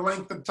and the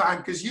length of time?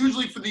 Because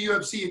usually for the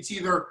UFC, it's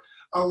either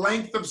a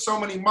length of so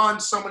many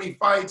months, so many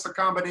fights, a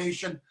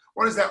combination.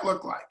 What does that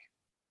look like?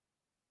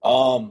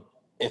 I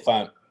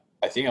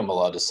think I'm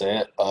allowed to say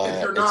it.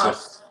 If you're not,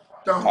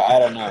 don't. I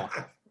don't know.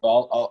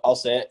 Well, I'll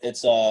say it.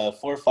 It's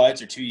 4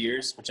 fights or 2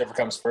 years, whichever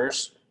comes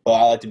first. But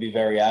I like to be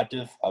very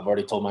active. I've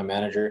already told my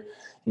manager,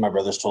 and my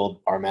brother's told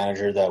our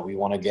manager that we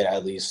want to get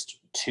at least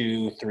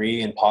 2,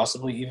 3, and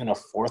possibly even a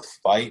 4th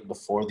fight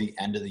before the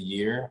end of the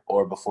year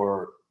or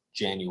before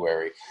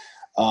January.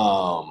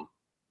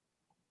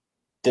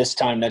 This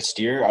time next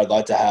year, I'd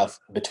like to have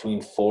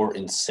between 4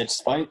 and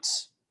 6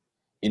 fights.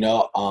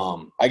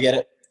 I get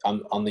it.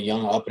 I'm the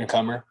young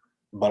up-and-comer,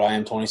 but I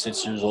am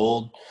 26 years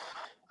old.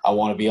 I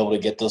want to be able to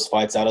get those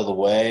fights out of the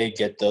way,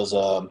 get those,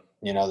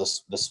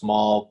 the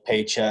small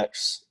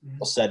paychecks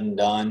said and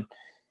done.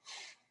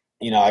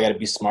 I got to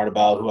be smart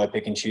about who I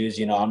pick and choose.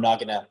 I'm not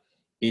going to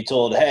be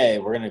told, hey,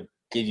 we're going to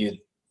give you,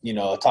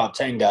 a top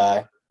 10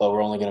 guy, but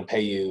we're only going to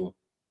pay you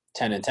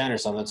 10 and 10 or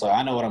something. So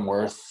I know what I'm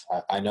worth.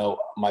 I know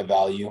my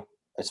value,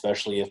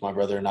 especially if my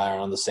brother and I are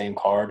on the same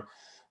card.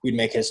 We'd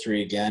make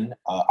history again.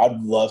 I'd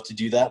love to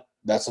do that.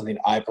 That's something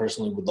I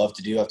personally would love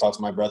to do. I've talked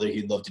to my brother.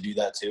 He'd love to do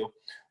that too.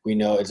 We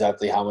know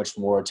exactly how much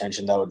more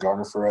attention that would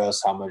garner for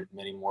us, how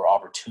many more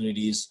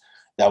opportunities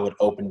that would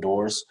open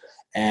doors.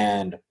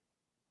 And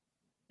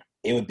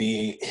it would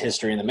be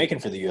history in the making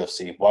for the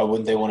UFC. Why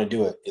wouldn't they want to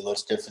do it? It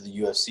looks good for the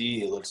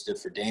UFC. It looks good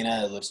for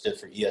Dana. It looks good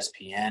for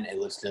ESPN. It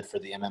looks good for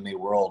the MMA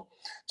world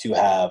to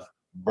have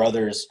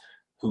brothers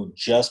who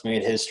just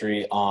made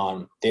history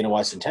on Dana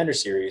White's Contender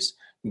Series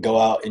go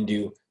out and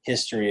do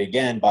history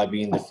again by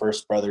being the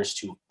first brothers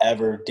to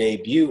ever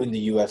debut in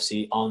the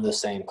UFC on the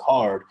same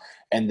card,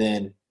 and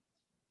then,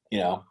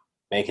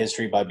 make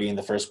history by being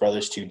the first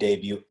brothers to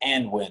debut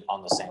and win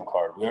on the same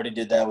card. We already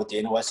did that with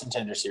Dana White's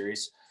Contender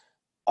Series.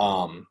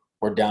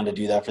 We're down to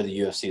do that for the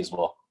UFC as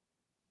well.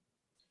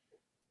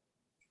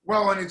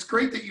 Well, and it's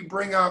great that you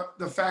bring up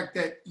the fact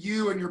that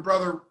you and your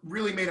brother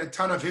really made a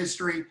ton of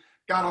history,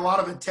 got a lot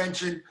of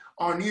attention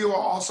on you,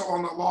 also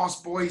on the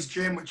Lost Boys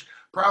Gym, which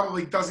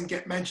probably doesn't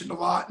get mentioned a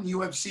lot in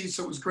UFC,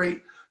 so it was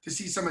great to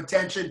see some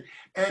attention.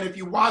 And if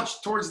you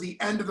watch towards the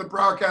end of the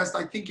broadcast,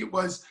 I think it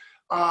was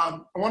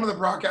one of the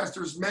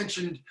broadcasters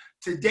mentioned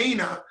to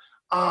Dana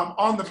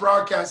on the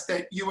broadcast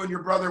that you and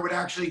your brother would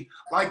actually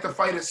like to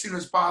fight as soon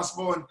as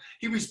possible. And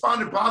he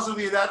responded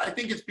positively to that. I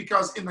think it's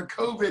because in the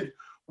COVID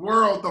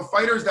world, the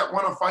fighters that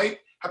want to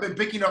fight have been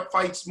picking up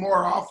fights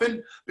more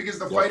often, because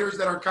the fighters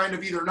that are kind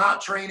of either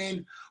not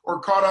training or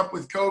caught up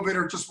with COVID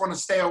or just want to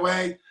stay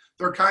away,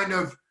 they're kind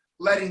of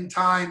letting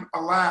time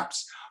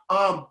elapse.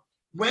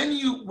 When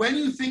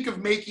you think of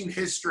making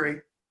history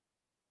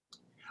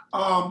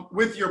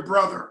with your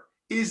brother,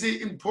 is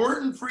it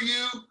important for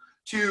you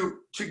to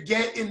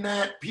get in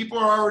that? People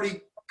are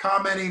already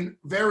commenting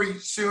very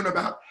soon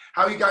about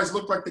how you guys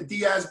look like the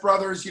Diaz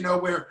brothers,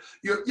 where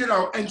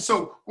and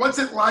so what's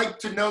it like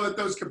to know that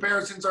those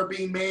comparisons are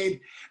being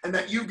made, and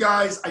that you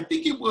guys, I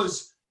think it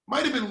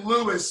might have been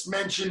Lewis,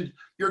 mentioned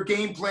your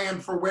game plan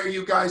for where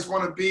you guys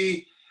want to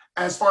be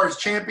as far as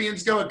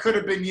champions go. It could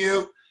have been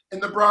you in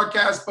the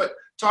broadcast, but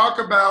talk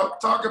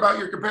about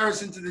your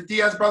comparison to the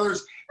Diaz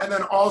brothers, and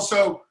then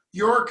also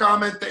your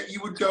comment that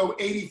you would go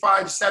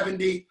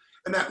 85-70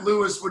 and that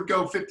Lewis would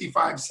go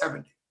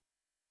 55-70.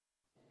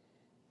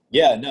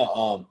 Yeah,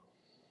 no,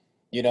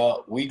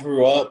 we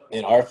grew up,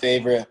 and our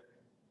favorite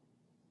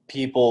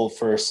people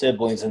for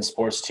siblings in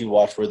sports to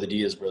watch were the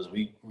Diaz bros.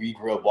 We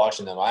grew up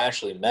watching them. I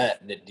actually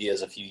met Nick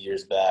Diaz a few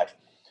years back,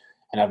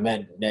 and I've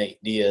met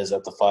Nate Diaz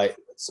at the fights,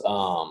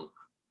 that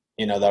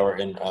were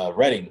in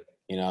Reading.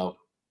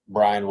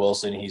 Brian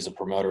Wilson, he's a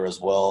promoter as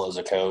well as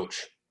a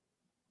coach.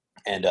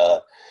 And,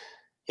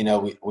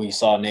 we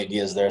saw Nate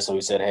Diaz there, so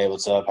we said, hey,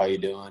 what's up? How you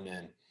doing?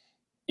 And,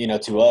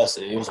 to us,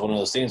 it was one of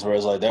those things where it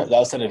was like that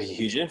was kind of a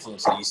huge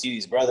influence. Like, you see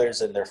these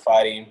brothers and they're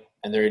fighting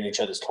and they're in each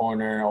other's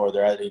corner or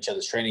they're at each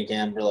other's training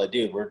camp. We're like,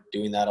 dude, we're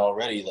doing that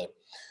already. Like,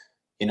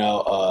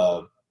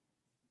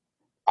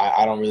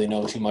 I don't really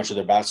know too much of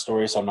their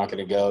backstory, so I'm not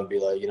going to go and be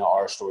like,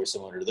 our story is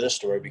similar to their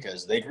story,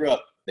 because they grew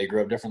up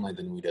differently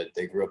than we did.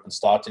 They grew up in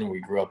Stockton.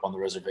 We grew up on the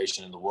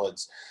reservation in the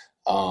woods.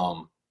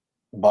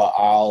 But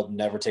I'll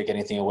never take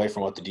anything away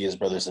from what the Diaz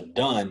brothers have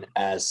done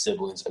as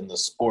siblings in the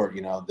sport.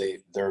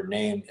 Their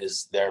name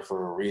is there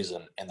for a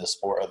reason in the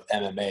sport of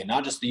MMA,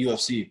 not just the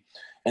UFC.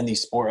 In the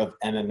sport of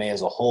MMA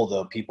as a whole,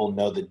 though, people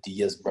know the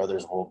Diaz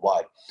brothers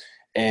worldwide.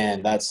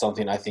 And that's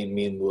something I think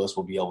me and Lewis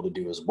will be able to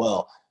do as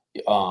well.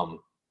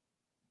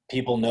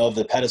 People know of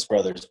the Pettis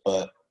brothers,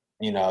 but,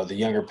 the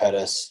younger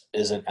Pettis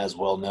isn't as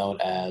well known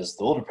as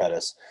the older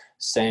Pettis.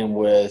 Same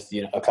with,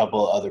 a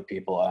couple of other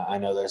people. I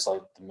know there's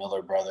like the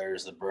Miller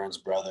brothers, the Burns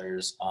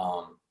brothers.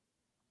 I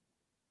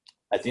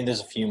think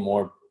there's a few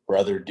more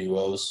brother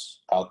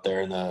duos out there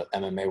in the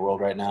MMA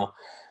world right now.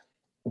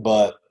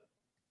 But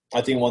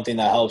I think one thing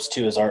that helps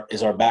too is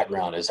our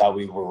background, is how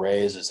we were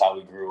raised, is how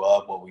we grew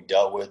up, what we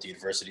dealt with, the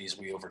adversities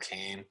we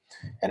overcame,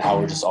 and how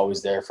we're just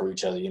always there for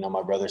each other.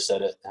 My brother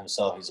said it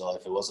himself. He's like,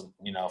 if it wasn't,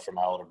 for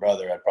my older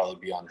brother, I'd probably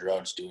be on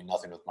drugs doing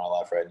nothing with my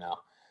life right now.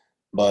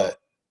 But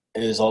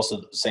it is also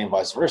the same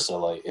vice versa.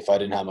 Like, if I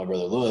didn't have my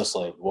brother Lewis,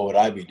 like, what would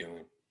I be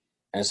doing?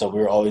 And so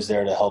we were always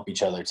there to help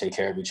each other, take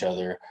care of each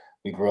other.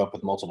 We grew up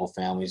with multiple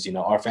families.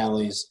 Our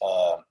families,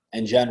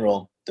 in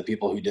general, the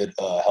people who did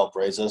help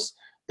raise us,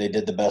 they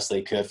did the best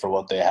they could for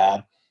what they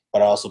had.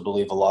 But I also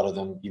believe a lot of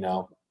them,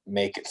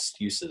 make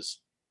excuses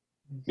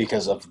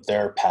because of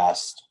their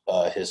past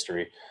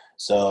history.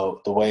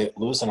 So the way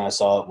Lewis and I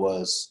saw it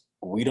was,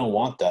 we don't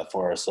want that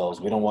for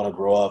ourselves. We don't want to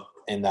grow up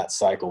in that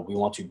cycle. We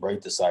want to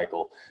break the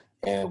cycle.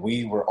 And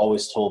we were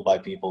always told by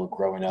people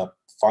growing up,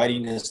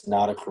 fighting is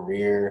not a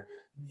career.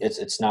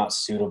 It's not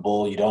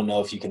suitable. You don't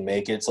know if you can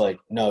make it. It's like,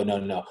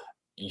 no.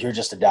 You're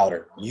just a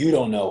doubter. You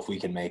don't know if we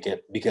can make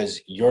it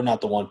because you're not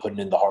the one putting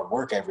in the hard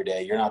work every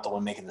day. You're not the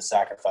one making the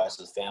sacrifice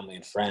with family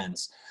and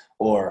friends,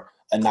 or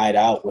a night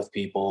out with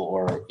people,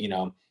 or,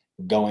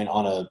 going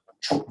on a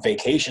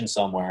vacation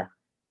somewhere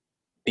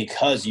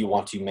because you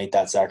want to make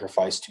that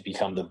sacrifice to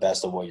become the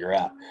best of what you're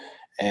at.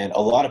 And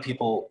a lot of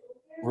people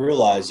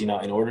realize, in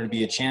order to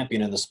be a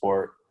champion in the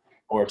sport,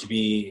 or to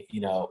be,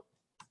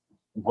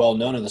 well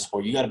known in the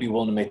sport, you got to be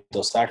willing to make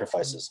those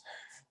sacrifices.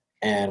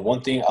 And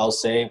one thing I'll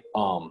say,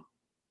 I'm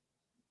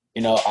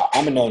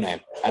a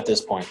no-name at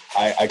this point.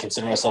 I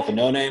consider myself a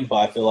no-name, but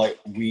I feel like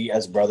we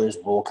as brothers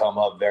will come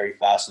up very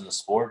fast in the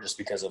sport just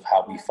because of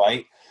how we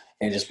fight,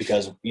 and just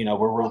because,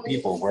 we're real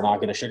people. We're not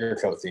going to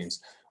sugarcoat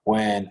things.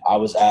 When I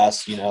was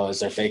asked, is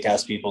there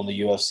fake-ass people in the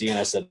UFC, and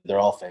I said, they're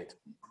all fake.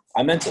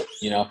 I meant it,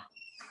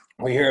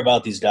 We hear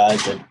about these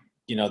guys that,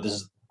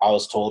 I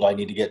was told I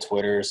need to get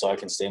Twitter so I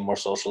can stay more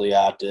socially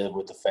active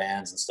with the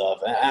fans and stuff.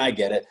 And I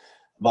get it.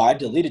 But I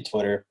deleted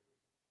Twitter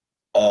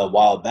a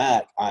while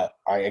back. I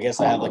guess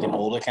I have like an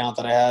old account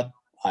that I had.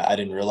 I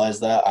didn't realize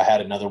that. I had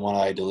another one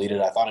I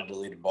deleted. I thought I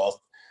deleted both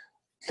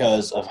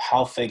because of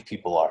how fake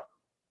people are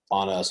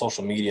on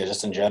social media,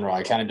 just in general.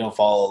 I kind of don't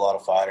follow a lot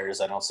of fighters.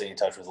 I don't stay in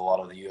touch with a lot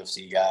of the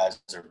UFC guys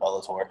or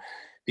Bellator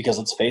because,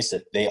 let's face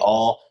it,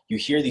 you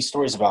hear these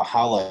stories about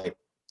how, like,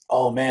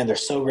 oh man, they're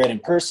so great in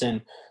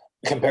person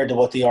compared to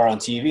what they are on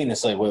TV. And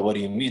it's like, wait, what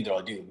do you mean? They're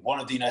like, dude, one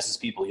of the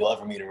nicest people you'll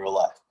ever meet in real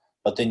life.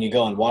 But then you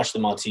go and watch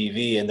them on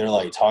TV and they're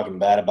like talking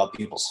bad about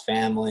people's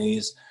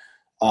families,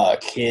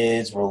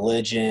 kids,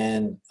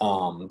 religion,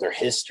 their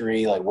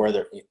history, like where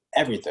they're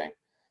everything.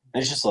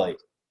 And it's just like,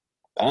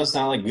 that doesn't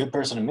sound like a good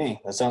person to me.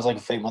 That sounds like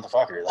a fake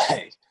motherfucker.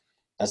 Like,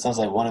 that sounds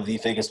like one of the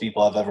fakest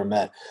people I've ever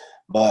met.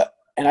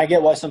 And I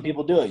get why some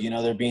people do it.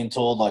 They're being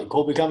told, like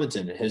Colby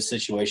Covington, his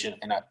situation,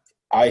 and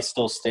I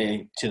still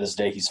stay to this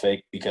day he's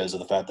fake because of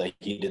the fact that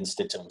he didn't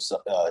stick to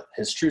himself,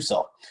 his true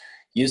self.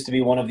 He used to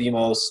be one of the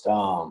most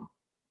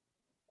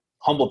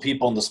humble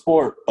people in the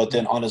sport, but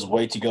then on his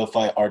way to go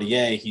fight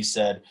RDA, he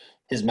said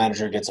his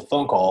manager gets a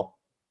phone call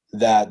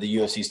that the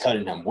UFC's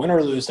cutting him. Win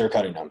or lose, they're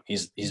cutting him.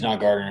 He's not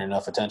garnering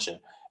enough attention.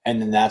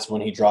 And then that's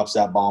when he drops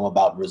that bomb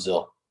about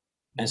Brazil.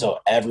 And so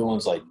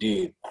everyone's like,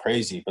 dude,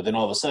 crazy. But then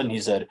all of a sudden he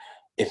said,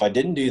 if I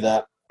didn't do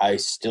that, I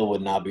still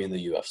would not be in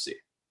the UFC.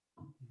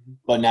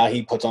 But now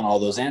he puts on all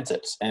those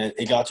antics. And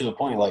it got to a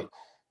point, like,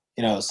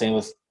 same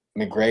with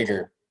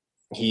McGregor.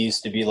 He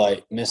used to be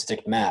like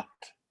Mystic Mac.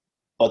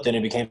 But then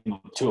it became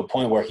to a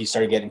point where he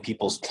started getting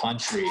people's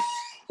country,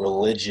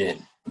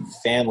 religion,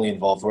 family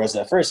involved. Whereas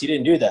at first he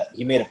didn't do that.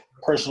 He made it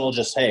personal,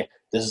 just, hey,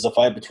 this is a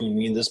fight between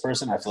me and this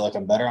person. I feel like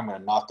I'm better. I'm going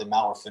to knock them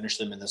out or finish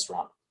them in this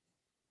round.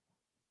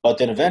 But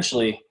then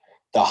eventually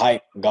the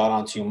hype got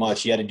on too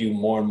much. He had to do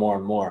more and more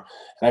and more.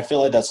 And I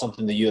feel like that's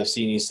something the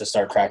UFC needs to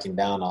start cracking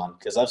down on,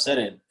 because I've said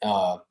it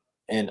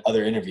in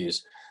other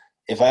interviews.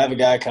 If I have a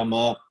guy come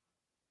up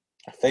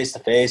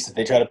face-to-face, if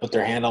they try to put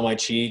their hand on my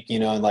cheek,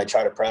 and like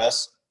try to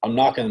press, I'm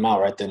knocking them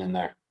out right then and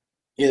there.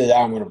 Either that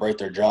or I'm going to break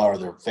their jaw or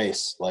their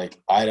face. Like,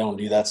 I don't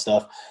do that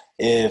stuff.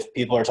 If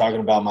people are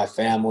talking about my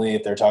family,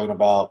 if they're talking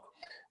about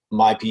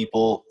my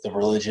people, the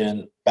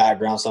religion,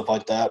 background, stuff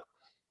like that,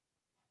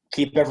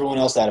 keep everyone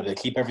else out of it.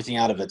 Keep everything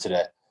out of it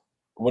today.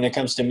 when it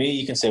comes to me,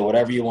 you can say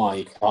whatever you want.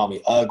 You can call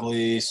me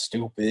ugly,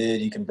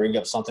 stupid. You can bring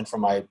up something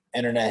from my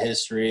internet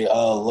history.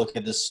 Oh, look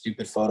at this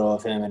stupid photo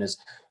of him and his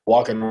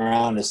walking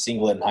around in a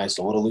singlet in high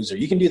school. What a loser.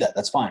 You can do that.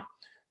 That's fine.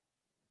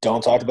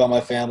 Don't talk about my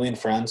family and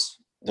friends.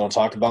 Don't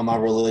talk about my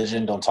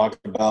religion. Don't talk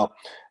about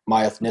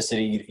my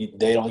ethnicity.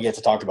 They don't get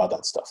to talk about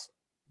that stuff.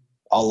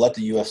 I'll let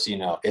the UFC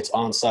know. It's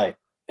on site.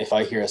 If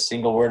I hear a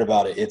single word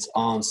about it, it's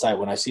on site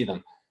when I see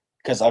them.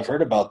 Because I've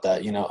heard about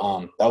that.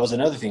 That was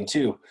another thing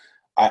too.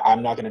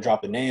 I'm not going to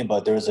drop a name,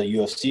 but there was a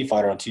UFC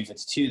fighter on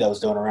 252 that was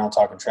going around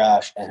talking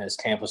trash, and his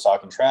camp was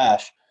talking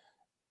trash.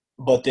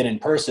 But then in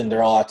person,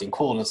 they're all acting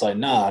cool. And it's like,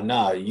 nah.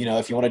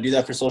 If you want to do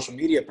that for social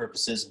media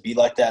purposes, be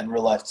like that in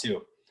real life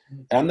too.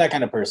 And I'm that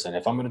kind of person.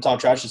 If I'm going to talk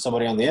trash to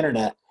somebody on the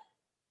internet,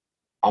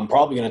 I'm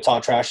probably going to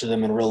talk trash to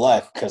them in real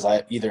life because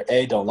I either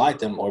A, don't like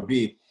them, or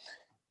B,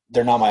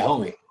 they're not my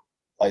homie.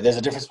 Like, there's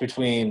a difference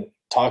between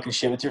talking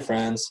shit with your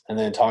friends and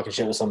then talking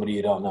shit with somebody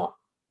you don't know.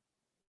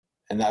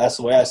 And that's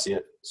the way I see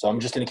it. So I'm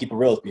just going to keep it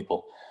real with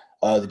people.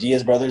 The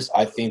Diaz brothers,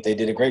 I think they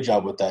did a great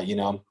job with that.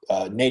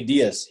 Nate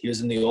Diaz, he was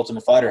in the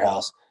Ultimate Fighter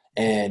house,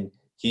 and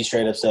he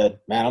straight up said,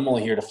 man, I'm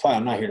only here to fight.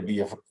 I'm not here to be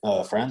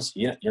your friends.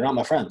 You're not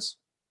my friends.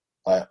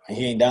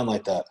 He ain't down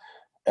like that.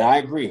 And I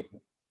agree.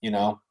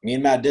 Me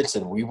and Matt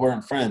Dixon, we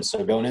weren't friends.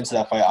 So going into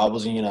that fight, I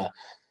wasn't going to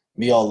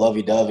be all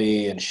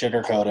lovey-dovey and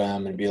sugarcoat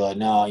him and be like,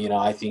 no,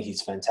 I think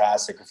he's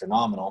fantastic or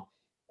phenomenal.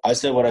 I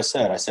said what I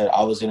said. I said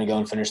I was going to go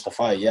and finish the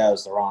fight. Yeah, it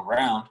was the wrong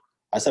round.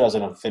 I said I was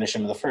going to finish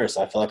him in the first.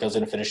 I feel like I was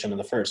going to finish him in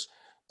the first.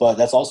 But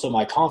that's also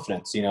my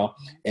confidence,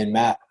 And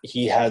Matt,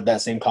 he had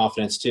that same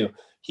confidence too.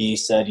 He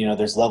said,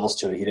 there's levels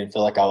to it. He didn't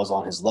feel like I was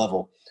on his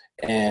level.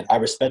 And I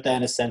respect that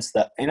in a sense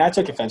that – and I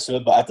took offense to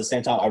it, but at the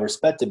same time, I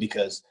respect it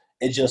because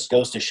it just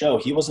goes to show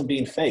he wasn't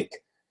being fake.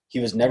 He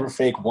was never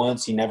fake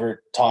once. He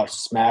never talked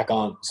smack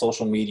on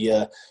social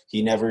media.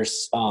 He never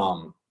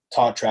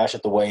talked trash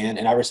at the weigh-in,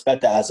 and I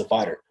respect that as a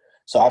fighter.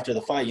 So after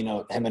the fight,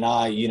 him and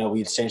I,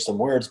 we exchanged some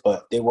words,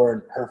 but they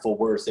weren't hurtful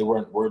words. They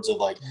weren't words of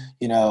like,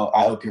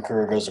 I hope your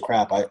career goes to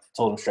crap. I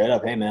told him straight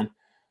up, hey, man,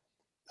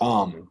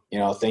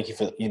 thank you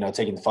for,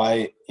 taking the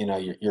fight.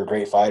 You're a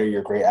great fighter.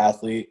 You're a great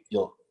athlete.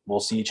 We'll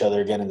see each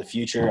other again in the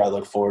future. I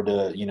look forward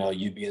to,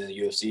 you being in the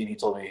UFC. And he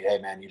told me, hey,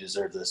 man, you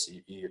deserve this.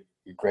 You're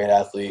a great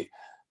athlete.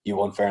 You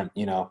won fair.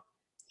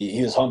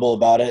 He was humble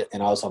about it,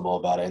 and I was humble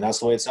about it. And that's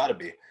the way it's got to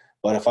be.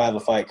 But if I have a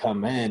fight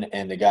come in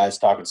and the guy's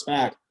talking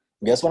smack,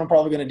 guess what I'm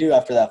probably going to do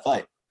after that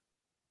fight?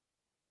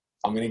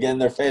 I'm going to get in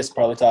their face,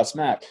 probably talk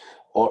smack.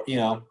 Or,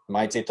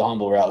 might take the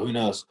humble route. Who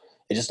knows?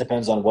 It just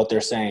depends on what they're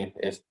saying.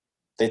 If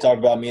they talk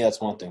about me, that's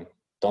one thing.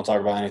 Don't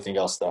talk about anything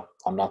else, though.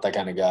 I'm not that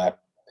kind of guy.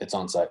 It's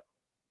on site.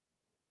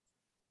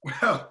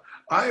 Well,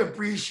 I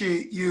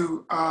appreciate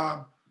you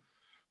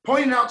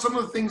pointing out some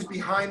of the things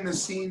behind the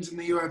scenes in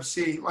the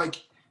UFC. Like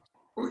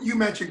you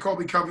mentioned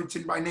Colby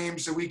Covington by name,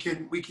 so we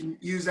can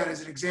use that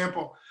as an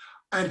example.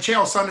 And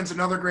Chael Sonnen's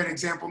another great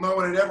example. No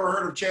one had ever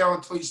heard of Chael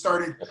until he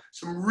started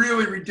some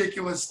really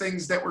ridiculous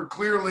things that were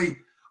clearly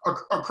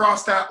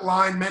across that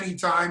line many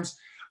times.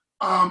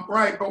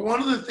 Right, but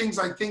one of the things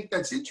I think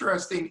that's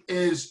interesting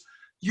is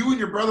you and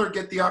your brother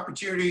get the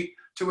opportunity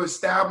to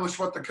establish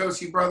what the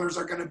Kosi brothers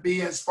are going to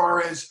be as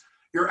far as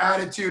your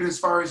attitude, as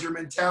far as your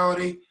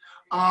mentality.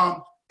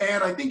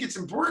 And I think it's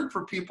important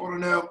for people to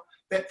know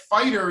that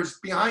fighters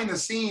behind the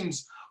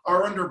scenes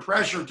are under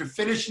pressure to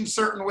finish in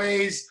certain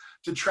ways,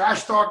 to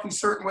trash talk in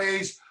certain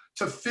ways,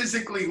 to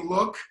physically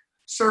look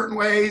certain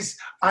ways.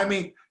 I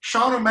mean,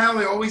 Sean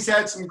O'Malley always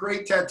had some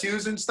great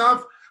tattoos and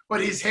stuff,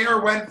 but his hair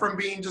went from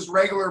being just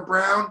regular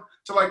brown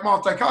to like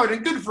multicolored,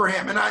 and good for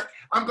him. And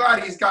I'm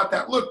glad he's got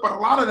that look, but a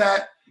lot of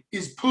that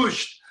is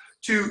pushed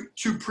to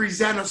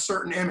present a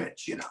certain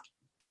image,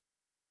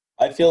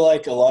 I feel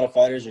like a lot of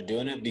fighters are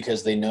doing it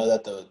because they know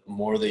that the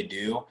more they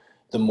do,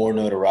 the more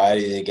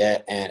notoriety they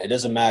get. And it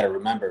doesn't matter.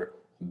 Remember,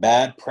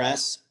 bad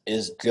press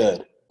is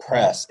good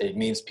press. It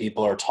means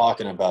people are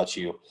talking about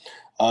you.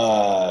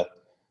 But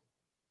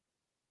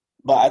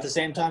at the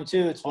same time,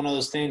 too, it's one of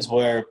those things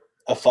where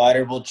a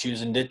fighter will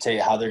choose and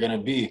dictate how they're going to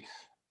be.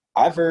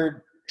 I've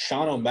heard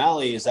Sean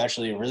O'Malley is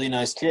actually a really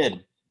nice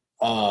kid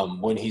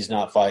when he's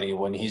not fighting.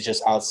 When he's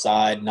just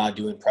outside, not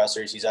doing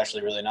pressers, he's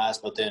actually really nice.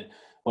 But then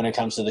when it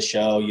comes to the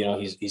show,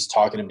 he's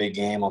talking a big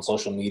game on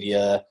social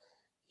media.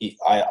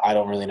 I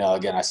don't really know.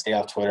 Again, I stay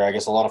off Twitter. I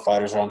guess a lot of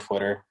fighters are on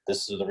Twitter.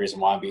 This is the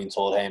reason why I'm being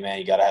told, hey, man,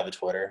 you got to have a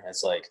Twitter.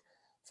 It's like,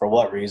 for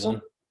what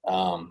reason?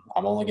 I'm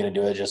only going to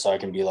do it just so I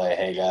can be like,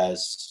 hey,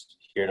 guys,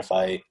 here to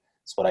fight.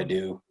 It's what I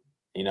do.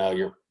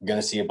 You're going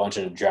to see a bunch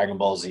of Dragon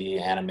Ball Z,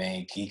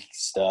 anime, geek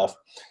stuff.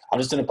 I'm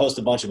just going to post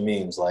a bunch of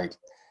memes. Like,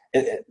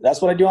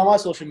 that's what I do on my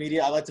social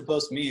media. I like to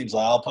post memes.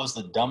 Like, I'll post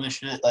the dumbest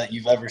shit that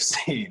you've ever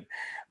seen.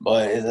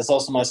 But it's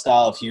also my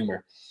style of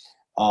humor.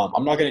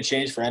 I'm not going to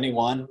change for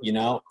anyone,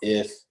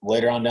 if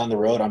later on down the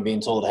road I'm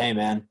being told, hey,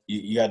 man,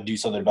 you got to do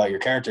something about your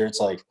character. It's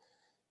like,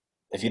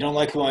 if you don't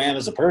like who I am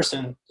as a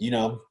person,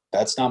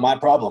 that's not my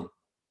problem.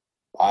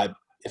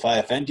 If I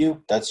offend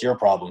you, that's your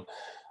problem.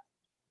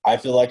 I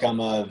feel like I'm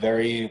a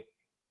very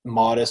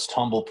modest,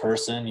 humble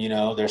person. You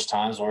know, there's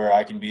times where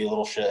I can be a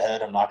little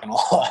shithead. I'm not going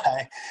to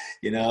lie,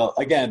 you know,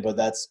 again, but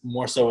that's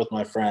more so with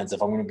my friends.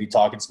 If I'm going to be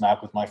talking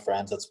smack with my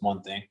friends, that's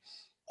one thing.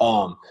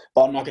 But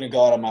I'm not going to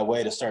go out of my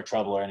way to start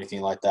trouble or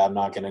anything like that. I'm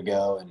not going to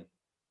go and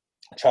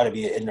try to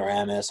be an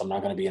ignoramus. I'm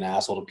not going to be an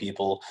asshole to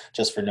people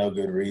just for no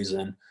good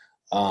reason.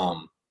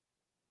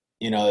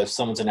 You know, if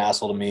someone's an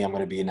asshole to me, I'm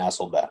going to be an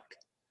asshole back.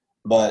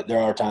 But there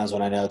are times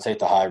when I know take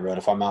the high road.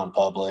 If I'm out in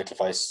public,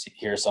 if I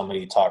hear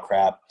somebody talk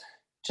crap,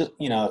 just,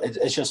 you know,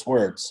 it's just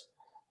words.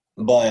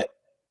 But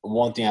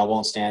one thing I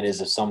won't stand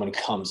is if someone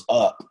comes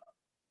up.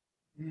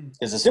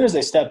 Because as soon as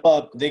they step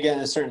up, they get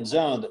in a certain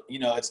zone, you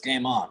know, it's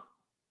game on.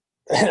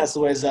 And that's the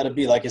way it's got to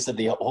be. Like I said,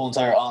 the whole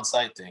entire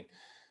on-site thing.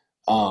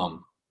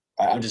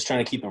 I'm just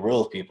trying to keep it real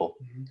with people.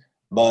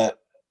 But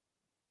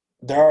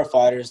there are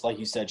fighters, like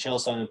you said, Chael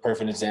Sonnen,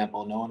 perfect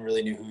example. No one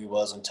really knew who he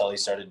was until he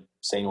started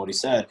saying what he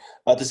said.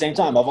 But at the same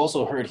time, I've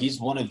also heard he's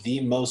one of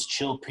the most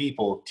chill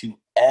people to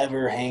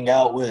ever hang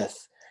out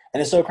with. And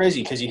it's so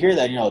crazy because you hear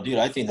that, you know, dude,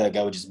 I think that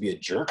guy would just be a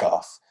jerk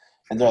off.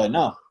 And they're like,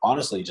 no,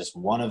 honestly, just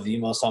one of the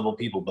most humble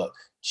people. But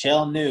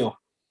Chael knew,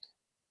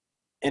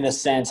 in a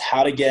sense,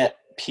 how to get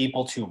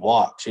people to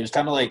watch. It was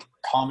kind of like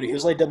comedy. It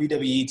was like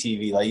WWE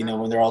TV, like, you know,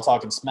 when they're all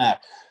talking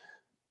smack.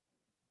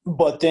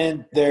 But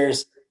then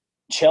there's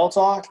Chael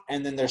talk,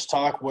 and then there's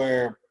talk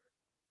where,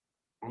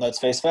 let's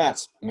face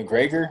facts,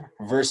 McGregor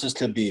versus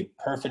Khabib,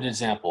 perfect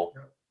example.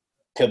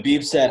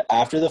 Khabib said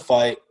after the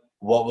fight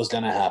what was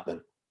going to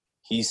happen.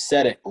 He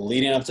said it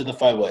leading up to the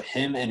fight, what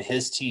him and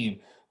his team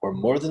were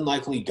more than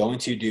likely going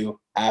to do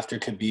after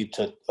Khabib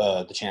took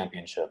the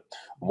championship,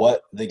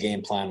 what the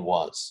game plan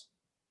was.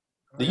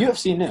 The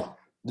UFC knew.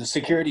 The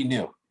security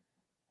knew.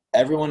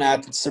 Everyone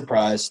acted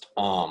surprised.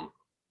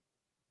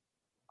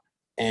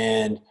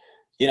 And,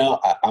 you know,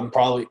 I'm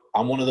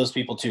one of those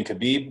people too.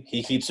 Khabib,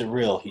 he keeps it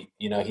real.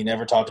 He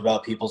never talked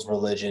about people's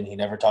religion. He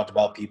never talked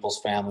about people's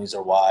families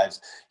or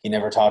wives. He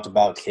never talked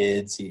about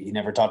kids. He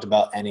never talked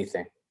about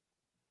anything.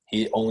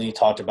 He only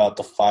talked about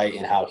the fight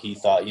and how he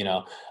thought, you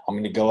know, I'm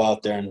going to go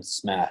out there and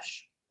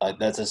smash. Like,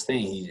 that's his thing.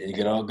 He's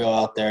going to go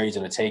out there. He's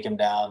going to take him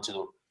down to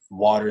the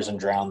waters and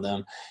drown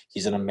them.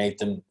 He's going to make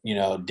them, you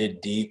know,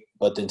 dig deep,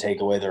 but then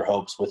take away their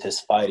hopes with his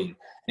fighting.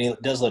 And he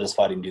does let his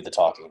fighting do the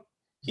talking.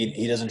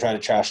 He doesn't try to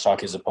trash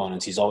talk his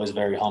opponents. He's always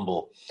very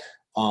humble.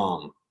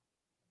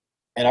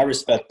 And I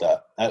respect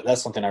that.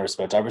 That's something I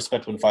respect. I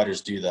respect when fighters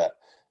do that.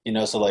 You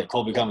know, so like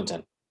Colby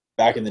Covington.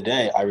 Back in the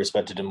day, I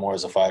respected him more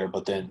as a fighter,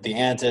 but then the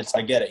antics,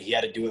 I get it. He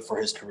had to do it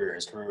for his career.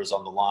 His career was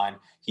on the line.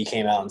 He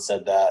came out and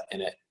said that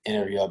in an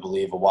interview, I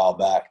believe, a while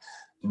back.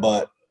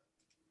 But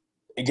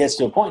it gets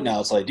to a point now,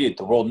 it's like, dude,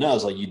 the world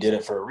knows, like, you did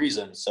it for a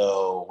reason,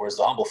 so where's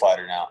the humble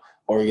fighter now?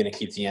 Or are we going to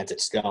keep the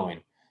antics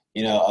going?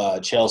 You know,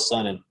 Chael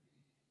Sonnen,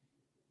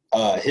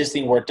 his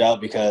thing worked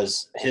out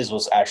because his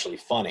was actually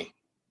funny.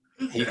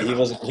 He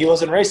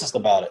wasn't racist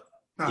about it.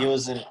 He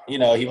wasn't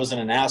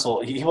an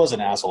asshole. He was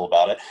an asshole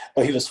about it,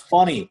 but he was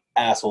funny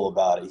asshole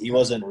about it. He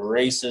wasn't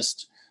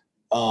racist,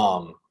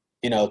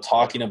 you know,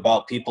 talking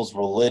about people's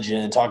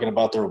religion, talking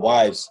about their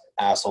wives,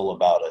 asshole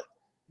about it.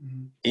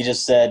 Mm-hmm. He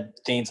just said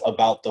things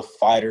about the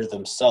fighter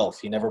themselves.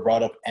 He never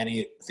brought up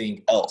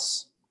anything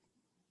else.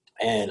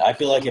 And I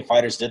feel like if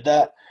fighters did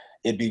that,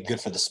 it'd be good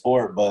for the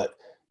sport. But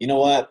you know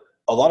what?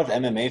 A lot of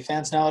MMA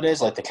fans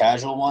nowadays, like the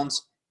casual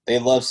ones, they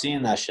love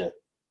seeing that shit.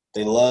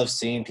 They love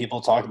seeing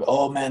people talk about,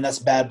 oh, man, that's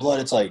bad blood.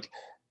 It's like,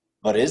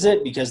 but is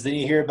it? Because then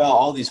you hear about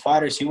all these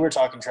fighters who were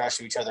talking trash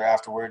to each other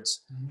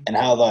afterwards and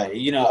how, like,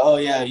 you know, oh,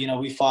 yeah, you know,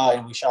 we fought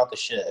and we shot the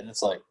shit. And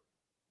it's like,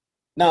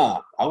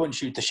 nah, I wouldn't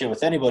shoot the shit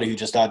with anybody who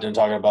just got done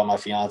talking about my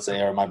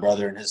fiance or my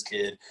brother and his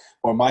kid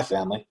or my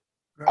family.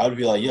 Right. I would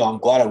be like, yo, I'm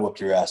glad I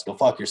whooped your ass. Go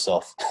fuck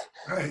yourself.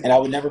 Right. And I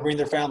would never bring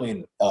their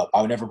family up.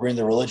 I would never bring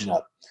their religion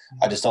up.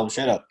 I just tell them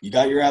straight up, you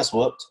got your ass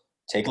whooped.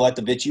 Take it like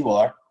the bitch you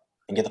are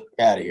and get the fuck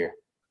out of here.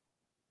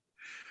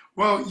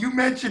 Well, you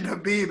mentioned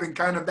Khabib and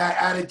kind of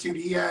that attitude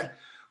he had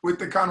with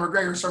the Conor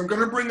McGregor. So I'm going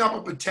to bring up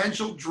a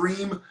potential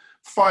dream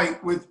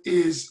fight which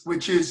is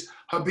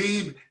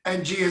Khabib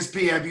and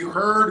GSP. Have you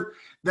heard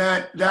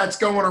that that's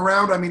going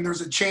around? I mean,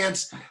 there's a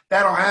chance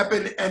that'll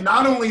happen. And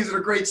not only is it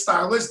a great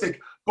stylistic,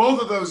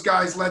 both of those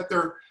guys let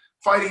their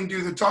fighting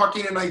do the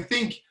talking. And I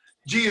think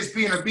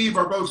GSP and Khabib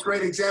are both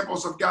great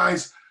examples of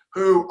guys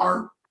who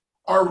are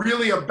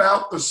really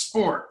about the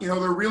sport. You know,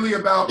 they're really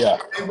about,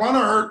 They want to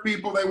hurt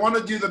people. They want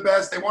to do the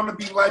best. They want to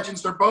be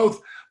legends. They're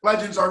both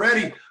legends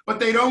already,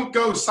 but they don't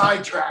go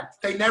sidetracked.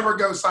 They never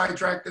go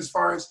sidetracked as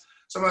far as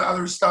some of the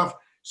other stuff.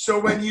 So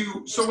when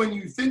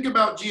you think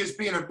about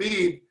GSP and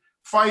Khabib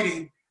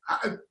fighting,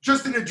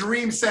 just in a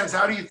dream sense,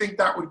 how do you think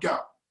that would go?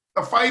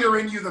 The fighter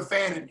in you, the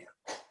fan in you.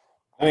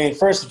 I mean,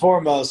 first and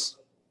foremost,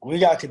 we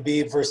got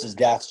Khabib versus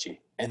Gaethje,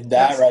 and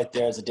that right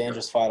there is a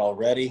dangerous fight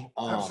already.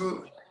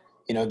 Absolutely.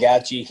 You know,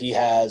 Gaethje, he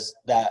has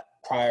that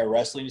prior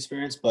wrestling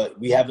experience, but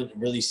we haven't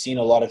really seen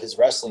a lot of his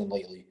wrestling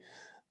lately.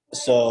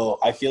 So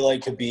I feel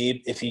like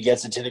Khabib, if he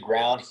gets it to the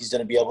ground, he's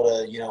going to be able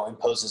to, you know,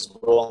 impose his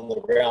will on the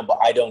ground. But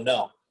I don't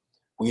know.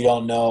 We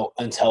don't know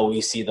until we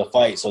see the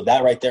fight. So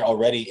that right there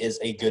already is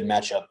a good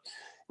matchup.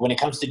 when it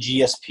comes to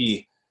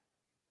GSP,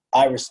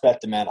 I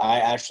respect the man. I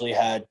actually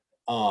had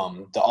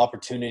the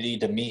opportunity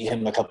to meet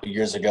him a couple of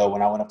years ago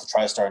when I went up to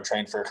TriStar and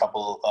trained for a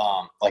couple,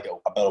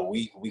 about a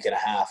week and a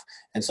half.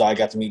 And so I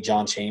got to meet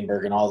John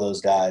Chainberg and all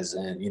those guys.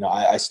 And,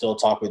 I still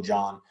talk with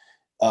John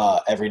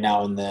every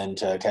now and then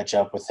to catch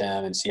up with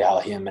him and see how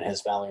him and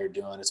his family are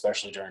doing,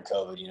 especially during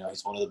COVID.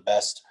 He's one of the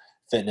best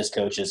fitness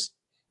coaches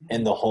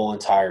in the whole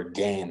entire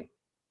game.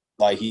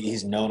 Like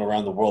he's known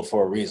around the world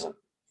for a reason.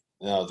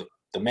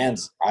 The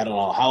man's, I don't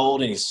know how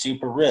old, and he's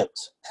super ripped.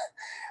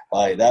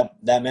 Like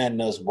that man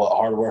knows what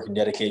hard work and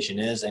dedication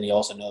is, and he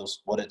also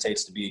knows what it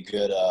takes to be a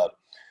good,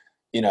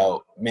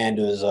 man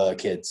to his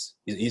kids.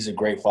 He's a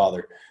great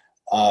father.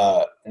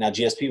 Now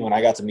GSP, when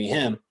I got to meet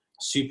him,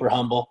 super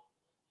humble,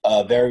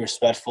 very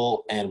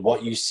respectful, and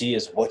what you see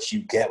is what you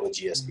get with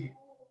GSP.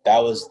 That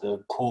was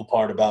the cool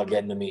part about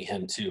getting to meet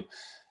him too.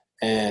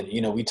 And,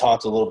 we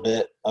talked a little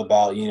bit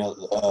about,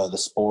 the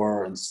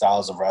sport and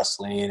styles of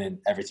wrestling and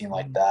everything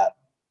like that.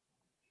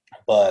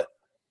 But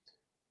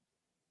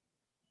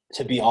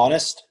to be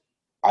honest,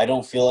 I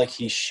don't feel like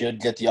he should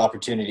get the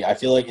opportunity. I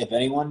feel like if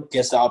anyone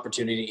gets the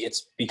opportunity,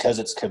 it's because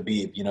it's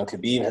Khabib.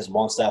 Khabib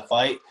wants that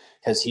fight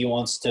because he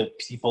wants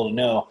people to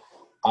know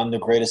I'm the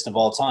greatest of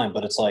all time.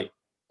 But it's like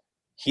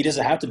he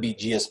doesn't have to beat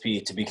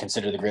GSP to be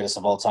considered the greatest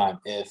of all time.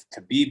 If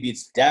Khabib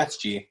beats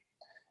Gaethje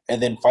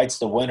and then fights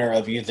the winner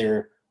of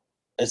it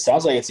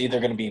sounds like it's either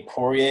going to be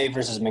Poirier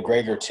versus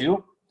McGregor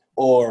 2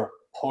 or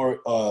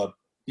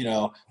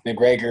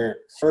McGregor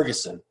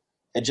Ferguson.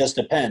 It just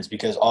depends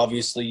because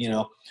obviously,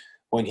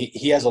 when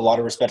he has a lot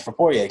of respect for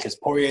Poirier because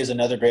Poirier is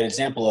another great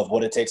example of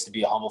what it takes to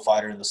be a humble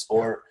fighter in the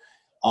sport.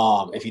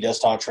 If he does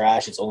talk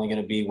trash, it's only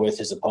going to be with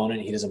his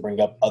opponent. He doesn't bring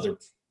up other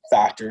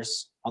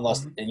factors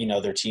unless,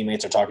 their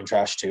teammates are talking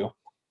trash too.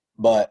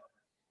 But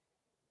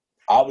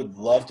I would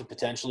love to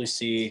potentially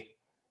see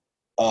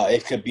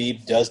if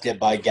Khabib does get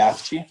by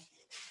Gaethje,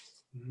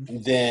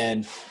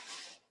 then –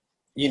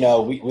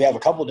 we have a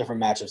couple different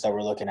matchups that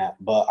we're looking at,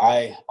 but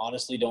I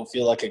honestly don't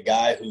feel like a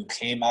guy who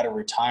came out of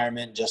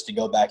retirement just to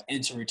go back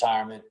into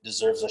retirement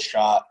deserves a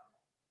shot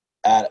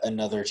at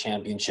another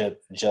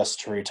championship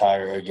just to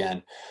retire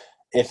again.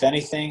 If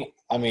anything,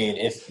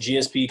 if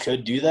GSP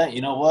could do that,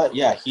 you know what?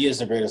 Yeah, he is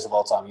the greatest of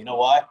all time. You know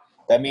why?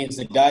 That means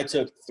the guy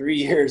took 3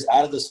 years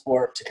out of the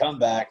sport to come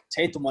back,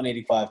 take the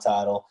 185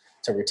 title,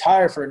 to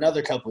retire for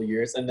another couple of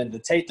years, and then to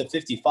take the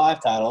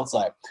 55 title. It's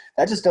like,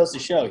 that just goes to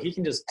show he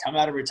can just come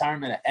out of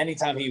retirement at any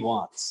time he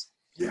wants.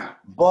 Yeah.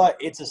 But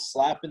it's a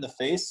slap in the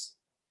face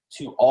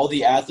to all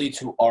the athletes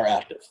who are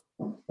active.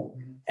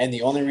 And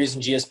the only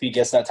reason GSP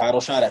gets that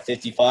title shot at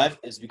 55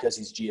 is because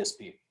he's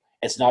GSP.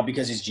 It's not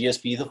because he's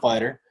GSP the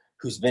fighter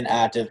who's been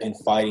active in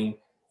fighting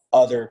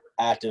other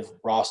active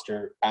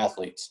roster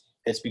athletes.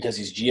 It's because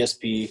he's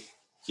GSP,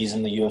 he's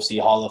in the UFC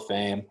Hall of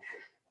Fame,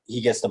 he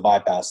gets to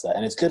bypass that.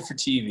 And it's good for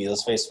TV.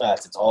 Let's face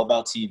facts. It's all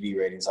about TV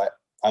ratings.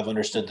 I've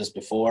understood this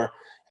before,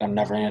 and I'm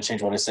never going to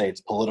change what I say.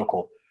 It's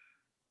political.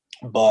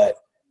 But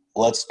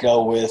let's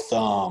go with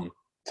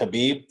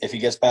Khabib. If he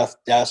gets past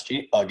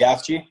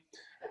Gaethje,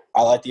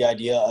 I like the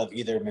idea of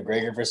either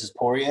McGregor versus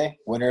Poirier,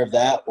 winner of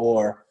that,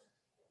 or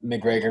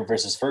McGregor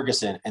versus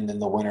Ferguson, and then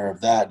the winner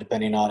of that,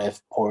 depending on if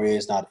Poirier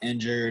is not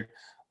injured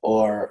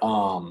or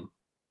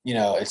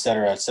et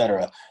cetera, et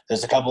cetera.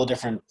 There's a couple of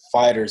different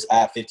fighters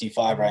at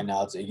 55 right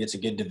now. It's a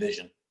good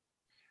division.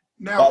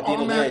 Now,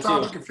 on that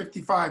topic of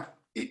 55,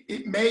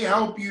 it may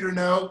help you to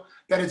know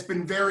that it's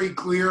been very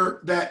clear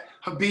that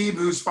Khabib,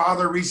 whose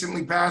father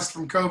recently passed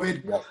from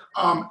COVID,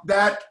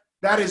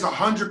 that is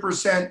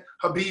 100%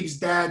 Khabib's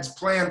dad's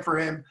plan for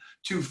him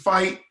to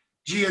fight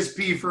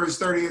GSP for his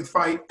 30th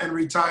fight and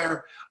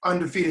retire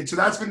undefeated. So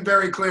that's been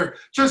very clear.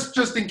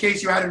 Just in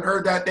case you hadn't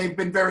heard that, they've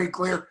been very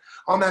clear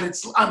on that.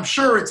 I'm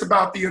sure it's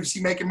about the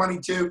UFC making money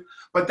too,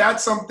 but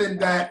that's something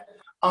that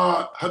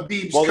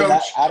Khabib's coach.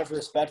 That, out of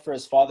respect for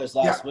his father's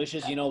last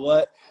wishes, you know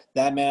what?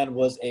 That man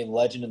was a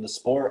legend in the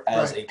sport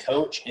as a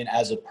coach and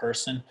as a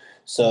person.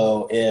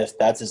 So if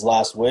that's his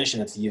last wish,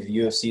 and if the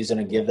UFC is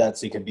going to give that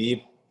to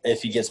Khabib,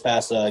 if he gets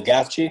past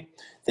Gaethje,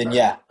 then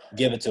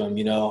give it to him.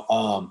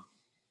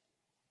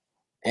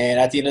 And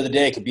at the end of the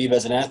day, Khabib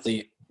as an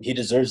athlete, he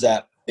deserves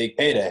that big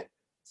payday.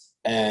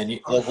 And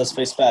let's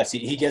face facts,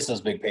 he gets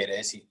those big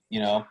paydays,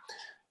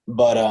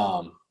 But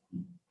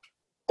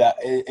that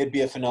it'd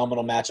be a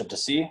phenomenal matchup to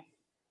see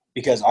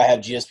because I have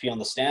GSP on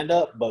the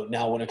stand-up, but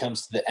now when it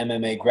comes to the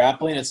MMA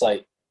grappling, it's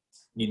like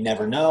you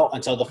never know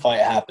until the fight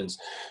happens.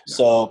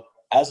 So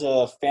as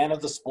a fan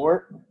of the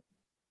sport,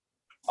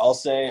 I'll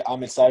say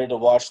I'm excited to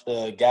watch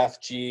the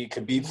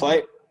Gaethje-Khabib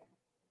fight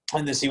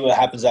and then see what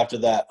happens after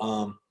that.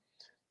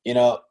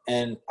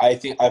 And I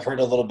think I've heard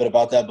a little bit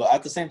about that, but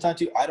at the same time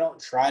too, I don't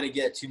try to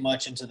get too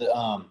much into the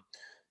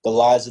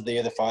lives of the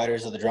other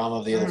fighters or the drama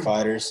of the other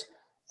fighters.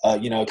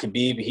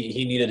 Khabib,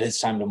 he needed his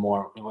time to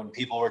more. When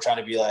people were trying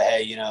to be like,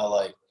 hey,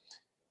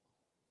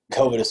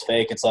 COVID is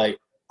fake. It's like,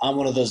 I'm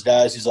one of those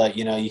guys who's like,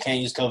 you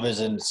can't use COVID as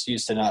an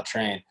excuse to not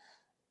train,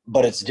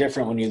 but it's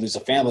different when you lose a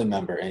family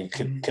member, and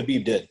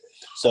Khabib did.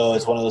 So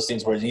it's one of those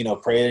things where,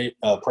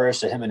 prayers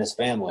to him and his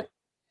family.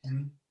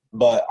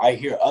 But I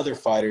hear other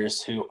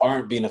fighters who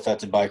aren't being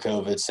affected by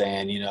COVID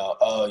saying,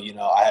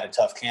 I had a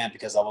tough camp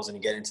because I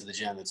wasn't getting to the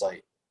gym. It's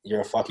like,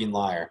 you're a fucking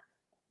liar.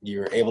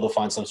 You're able to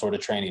find some sort of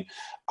training.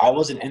 I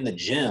wasn't in the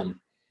gym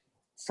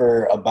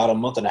for about a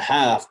month and a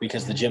half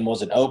because the gym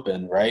wasn't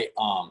open, right?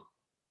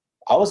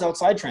 I was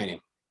outside training.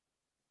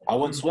 I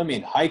went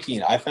swimming,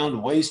 hiking. I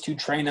found ways to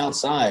train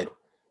outside.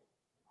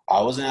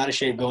 I wasn't out of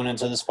shape going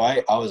into this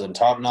fight. I was in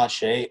top-notch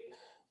shape.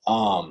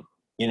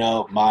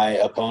 My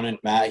opponent,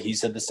 Matt, he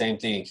said the same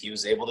thing. He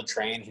was able to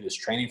train. He was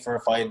training for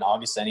a fight in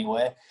August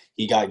anyway.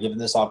 He got given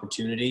this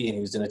opportunity, and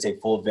he was going to take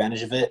full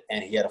advantage of it,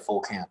 and he had a full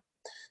camp.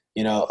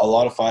 A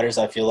lot of fighters,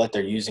 I feel like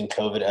they're using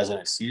COVID as an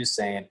excuse,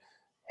 saying,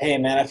 hey,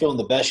 man, I feel in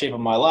the best shape of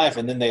my life,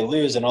 and then they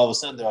lose, and all of a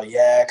sudden they're like,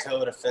 yeah,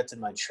 COVID affected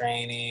my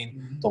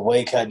training. The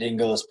weight cut didn't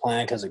go as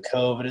planned because of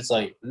COVID. It's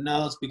like,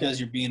 no, it's because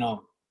you're being a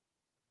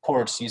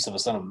poor excuse of a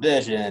son of a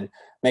bitch and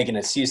making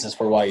excuses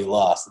for why you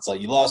lost. It's like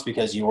you lost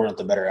because you weren't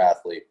the better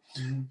athlete.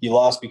 You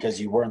lost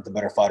because you weren't the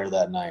better fighter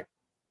that night.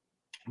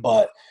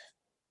 But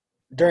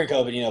during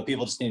COVID,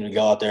 people just need to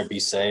go out there and be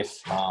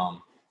safe.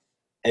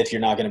 If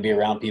you're not going to be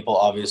around people,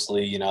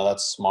 obviously,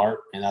 that's smart.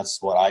 And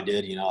that's what I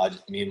did.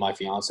 Me and my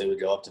fiance would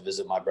go up to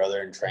visit my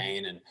brother and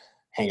train and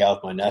hang out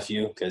with my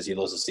nephew because he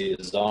loves to see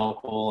his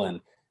uncle.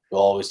 And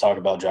we'll always talk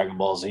about Dragon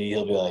Ball Z.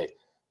 He'll be like,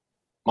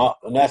 my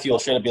nephew will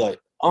straight up be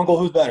like, Uncle,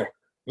 who's better?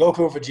 Goku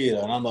or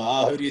Vegeta? And I'm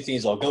like, who do you think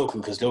is all Goku?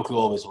 Because Goku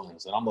always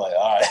wins. And I'm like,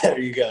 all right,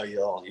 there you go,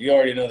 y'all. You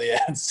already know the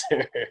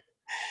answer.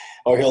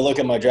 Or he'll look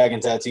at my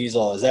dragon tattoos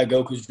all, is that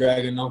Goku's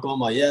dragon, Uncle? I'm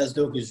like, yeah, it's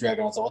Goku's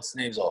dragon. I was like, what's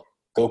the name's all?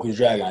 Goku's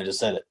dragon. I just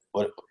said it.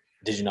 What?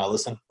 Did you not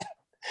listen?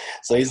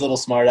 So he's a little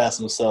smart ass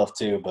himself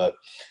too. But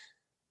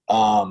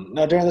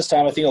no, during this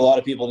time, I think a lot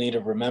of people need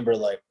to remember,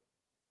 like,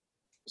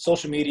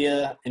 social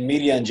media and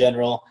media in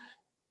general,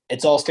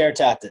 it's all scare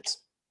tactics.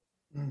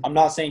 I'm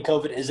not saying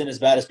COVID isn't as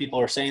bad as people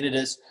are saying it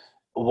is.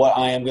 What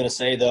I am going to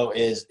say, though,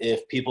 is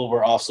if people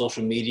were off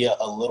social media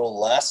a little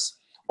less,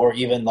 or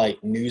even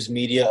like news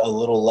media a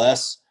little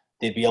less,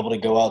 they'd be able to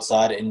go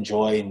outside and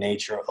enjoy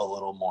nature a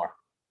little more.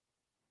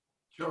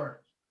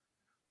 Sure.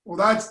 Well,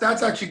 that's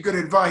actually good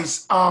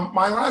advice.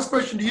 My last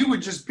question to you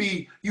would just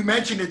be, you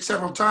mentioned it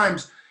several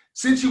times,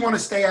 since you want to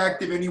stay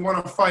active and you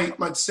want to fight,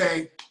 let's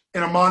say,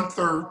 in a month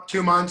or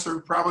 2 months, or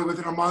probably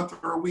within a month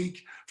or a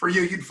week for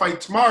you, you'd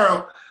fight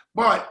tomorrow.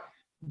 But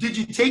did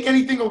you take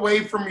anything away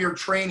from your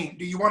training?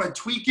 Do you want to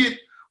tweak it,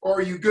 or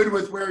are you good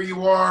with where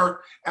you are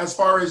as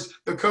far as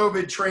the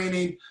COVID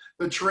training,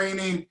 the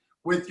training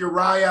with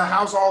Uriah?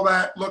 How's all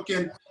that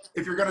looking?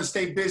 If you're going to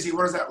stay busy,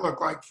 what does that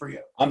look like for you?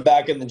 I'm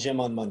back in the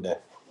gym on Monday.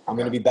 I'm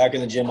going to be back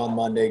in the gym on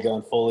Monday,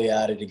 going fully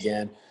at it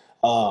again.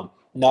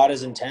 Not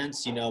as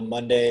intense.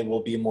 Monday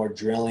will be more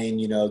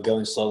drilling,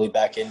 going slowly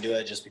back into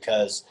it just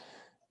because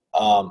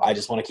I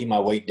just want to keep my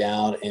weight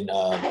down and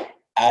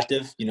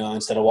active.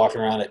 Instead of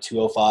walking around at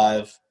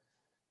 205,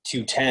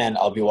 210,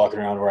 I'll be walking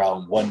around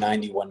around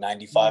 190,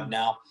 195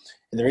 now.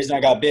 And the reason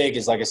I got big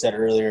is, like I said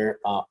earlier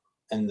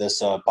in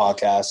this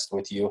podcast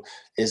with you,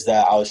 is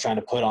that I was trying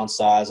to put on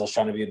size. I was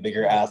trying to be a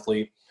bigger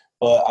athlete,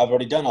 but I've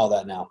already done all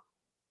that now.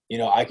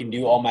 I can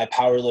do all my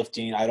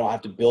powerlifting. I don't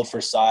have to build for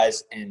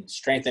size and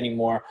strength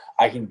anymore.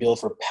 I can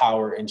build for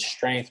power and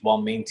strength while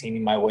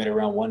maintaining my weight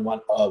around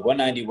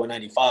 190,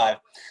 195.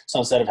 So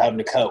instead of having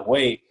to cut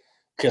weight,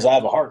 because I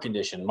have a heart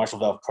condition, mitral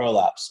valve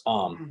prolapse.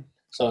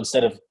 So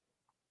instead of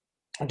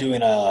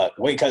doing a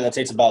weight cut that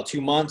takes about 2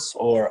 months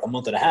or a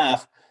month and a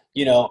half,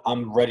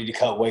 I'm ready to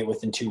cut weight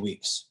within 2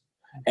 weeks.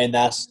 And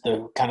that's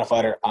the kind of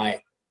fighter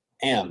I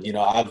am.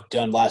 I've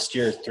done last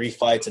year 3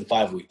 fights in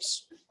 5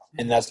 weeks.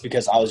 And that's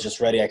because I was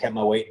just ready. I kept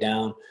my weight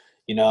down.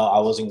 I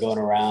wasn't going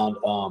around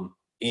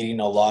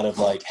eating a lot of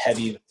like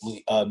heavy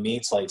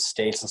meats like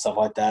steaks and stuff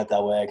like that.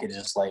 That way I could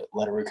just like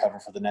let it recover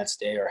for the next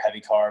day, or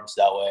heavy carbs.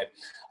 That way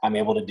I'm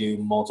able to do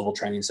multiple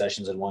training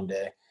sessions in one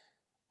day.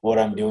 What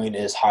I'm doing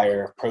is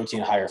higher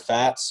protein, higher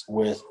fats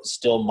with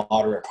still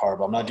moderate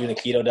carb. I'm not doing a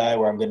keto diet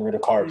where I'm getting rid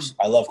of carbs.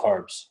 I love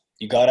carbs.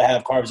 You got to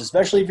have carbs,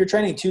 especially if you're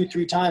training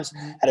 2-3 times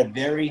at a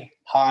very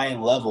high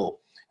level.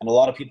 And a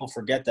lot of people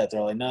forget that.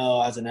 They're like,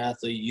 no, as an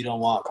athlete, you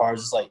don't want carbs.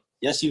 It's like,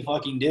 yes, you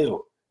fucking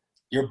do.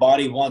 Your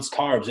body wants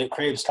carbs. It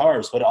craves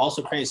carbs, but it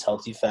also craves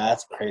healthy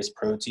fats, it craves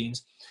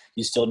proteins.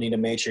 You still need to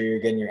make sure you're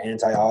getting your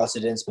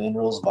antioxidants,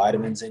 minerals,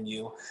 vitamins in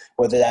you,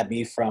 whether that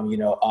be from,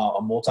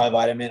 a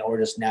multivitamin or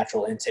just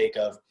natural intake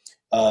of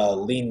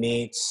lean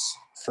meats,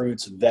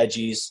 fruits,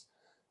 veggies,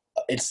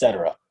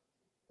 etc.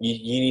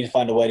 You need to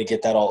find a way to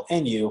get that all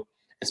in you,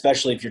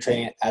 especially if you're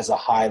training as a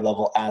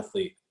high-level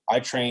athlete. I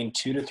train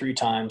 2 to 3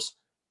 times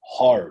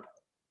hard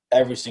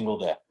every single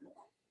day.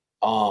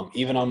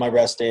 Even on my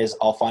rest days,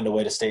 I'll find a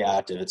way to stay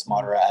active. It's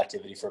moderate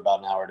activity for about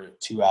an hour to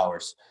 2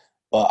 hours.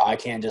 But I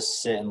can't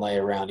just sit and lay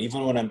around.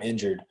 Even when I'm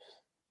injured,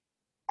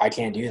 I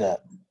can't do that.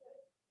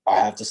 I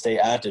have to stay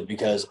active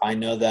because I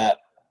know that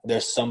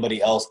there's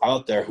somebody else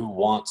out there who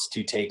wants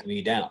to take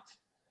me down.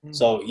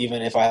 So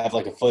even if I have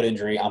like a foot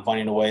injury, I'm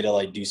finding a way to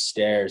like do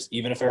stairs.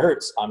 Even if it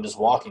hurts, I'm just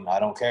walking. I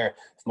don't care.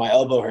 If my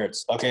elbow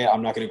hurts, okay,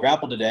 I'm not going to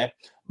grapple today,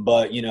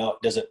 but you know,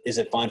 is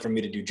it fine for me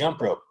to do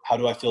jump rope? How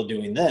do I feel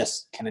doing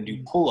this? Can I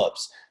do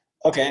pull-ups?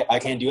 Okay, I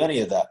can't do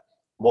any of that.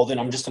 Well, then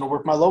I'm just going to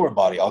work my lower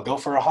body. I'll go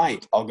for a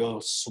hike. I'll go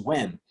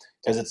swim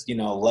because it's, you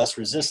know, less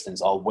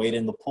resistance. I'll wade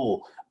in the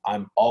pool.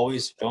 I'm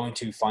always going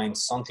to find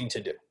something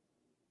to do.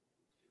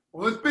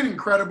 Well, it's been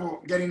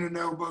incredible getting to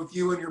know both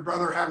you and your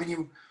brother, having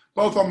you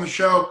both on the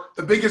show.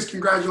 The biggest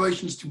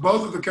congratulations to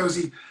both of the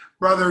Cozy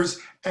brothers.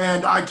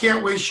 And I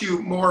can't wish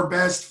you more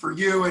best for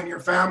you and your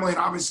family. And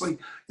obviously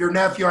your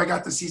nephew, I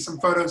got to see some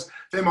photos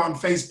of him on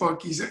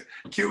Facebook. He's a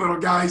cute little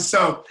guy.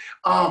 So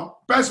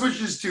best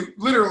wishes to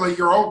literally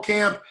your whole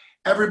camp.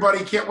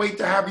 Everybody, can't wait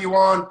to have you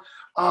on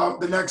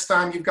the next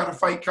time you've got a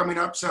fight coming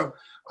up. So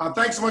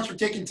thanks so much for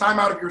taking time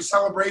out of your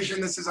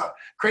celebration. This is a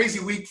crazy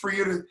week for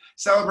you to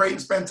celebrate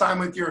and spend time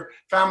with your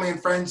family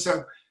and friends.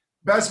 So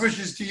best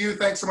wishes to you.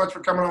 Thanks so much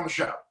for coming on the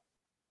show.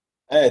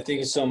 Hey, thank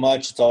you so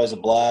much. It's always a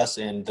blast.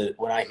 And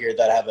when I hear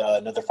that I have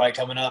another fight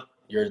coming up,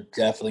 you're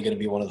definitely going to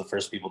be one of the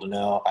first people to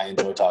know. I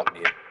enjoy talking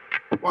to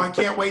you. Well, I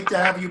can't wait to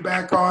have you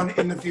back on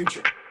in the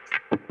future.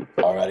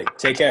 All righty.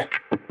 Take care.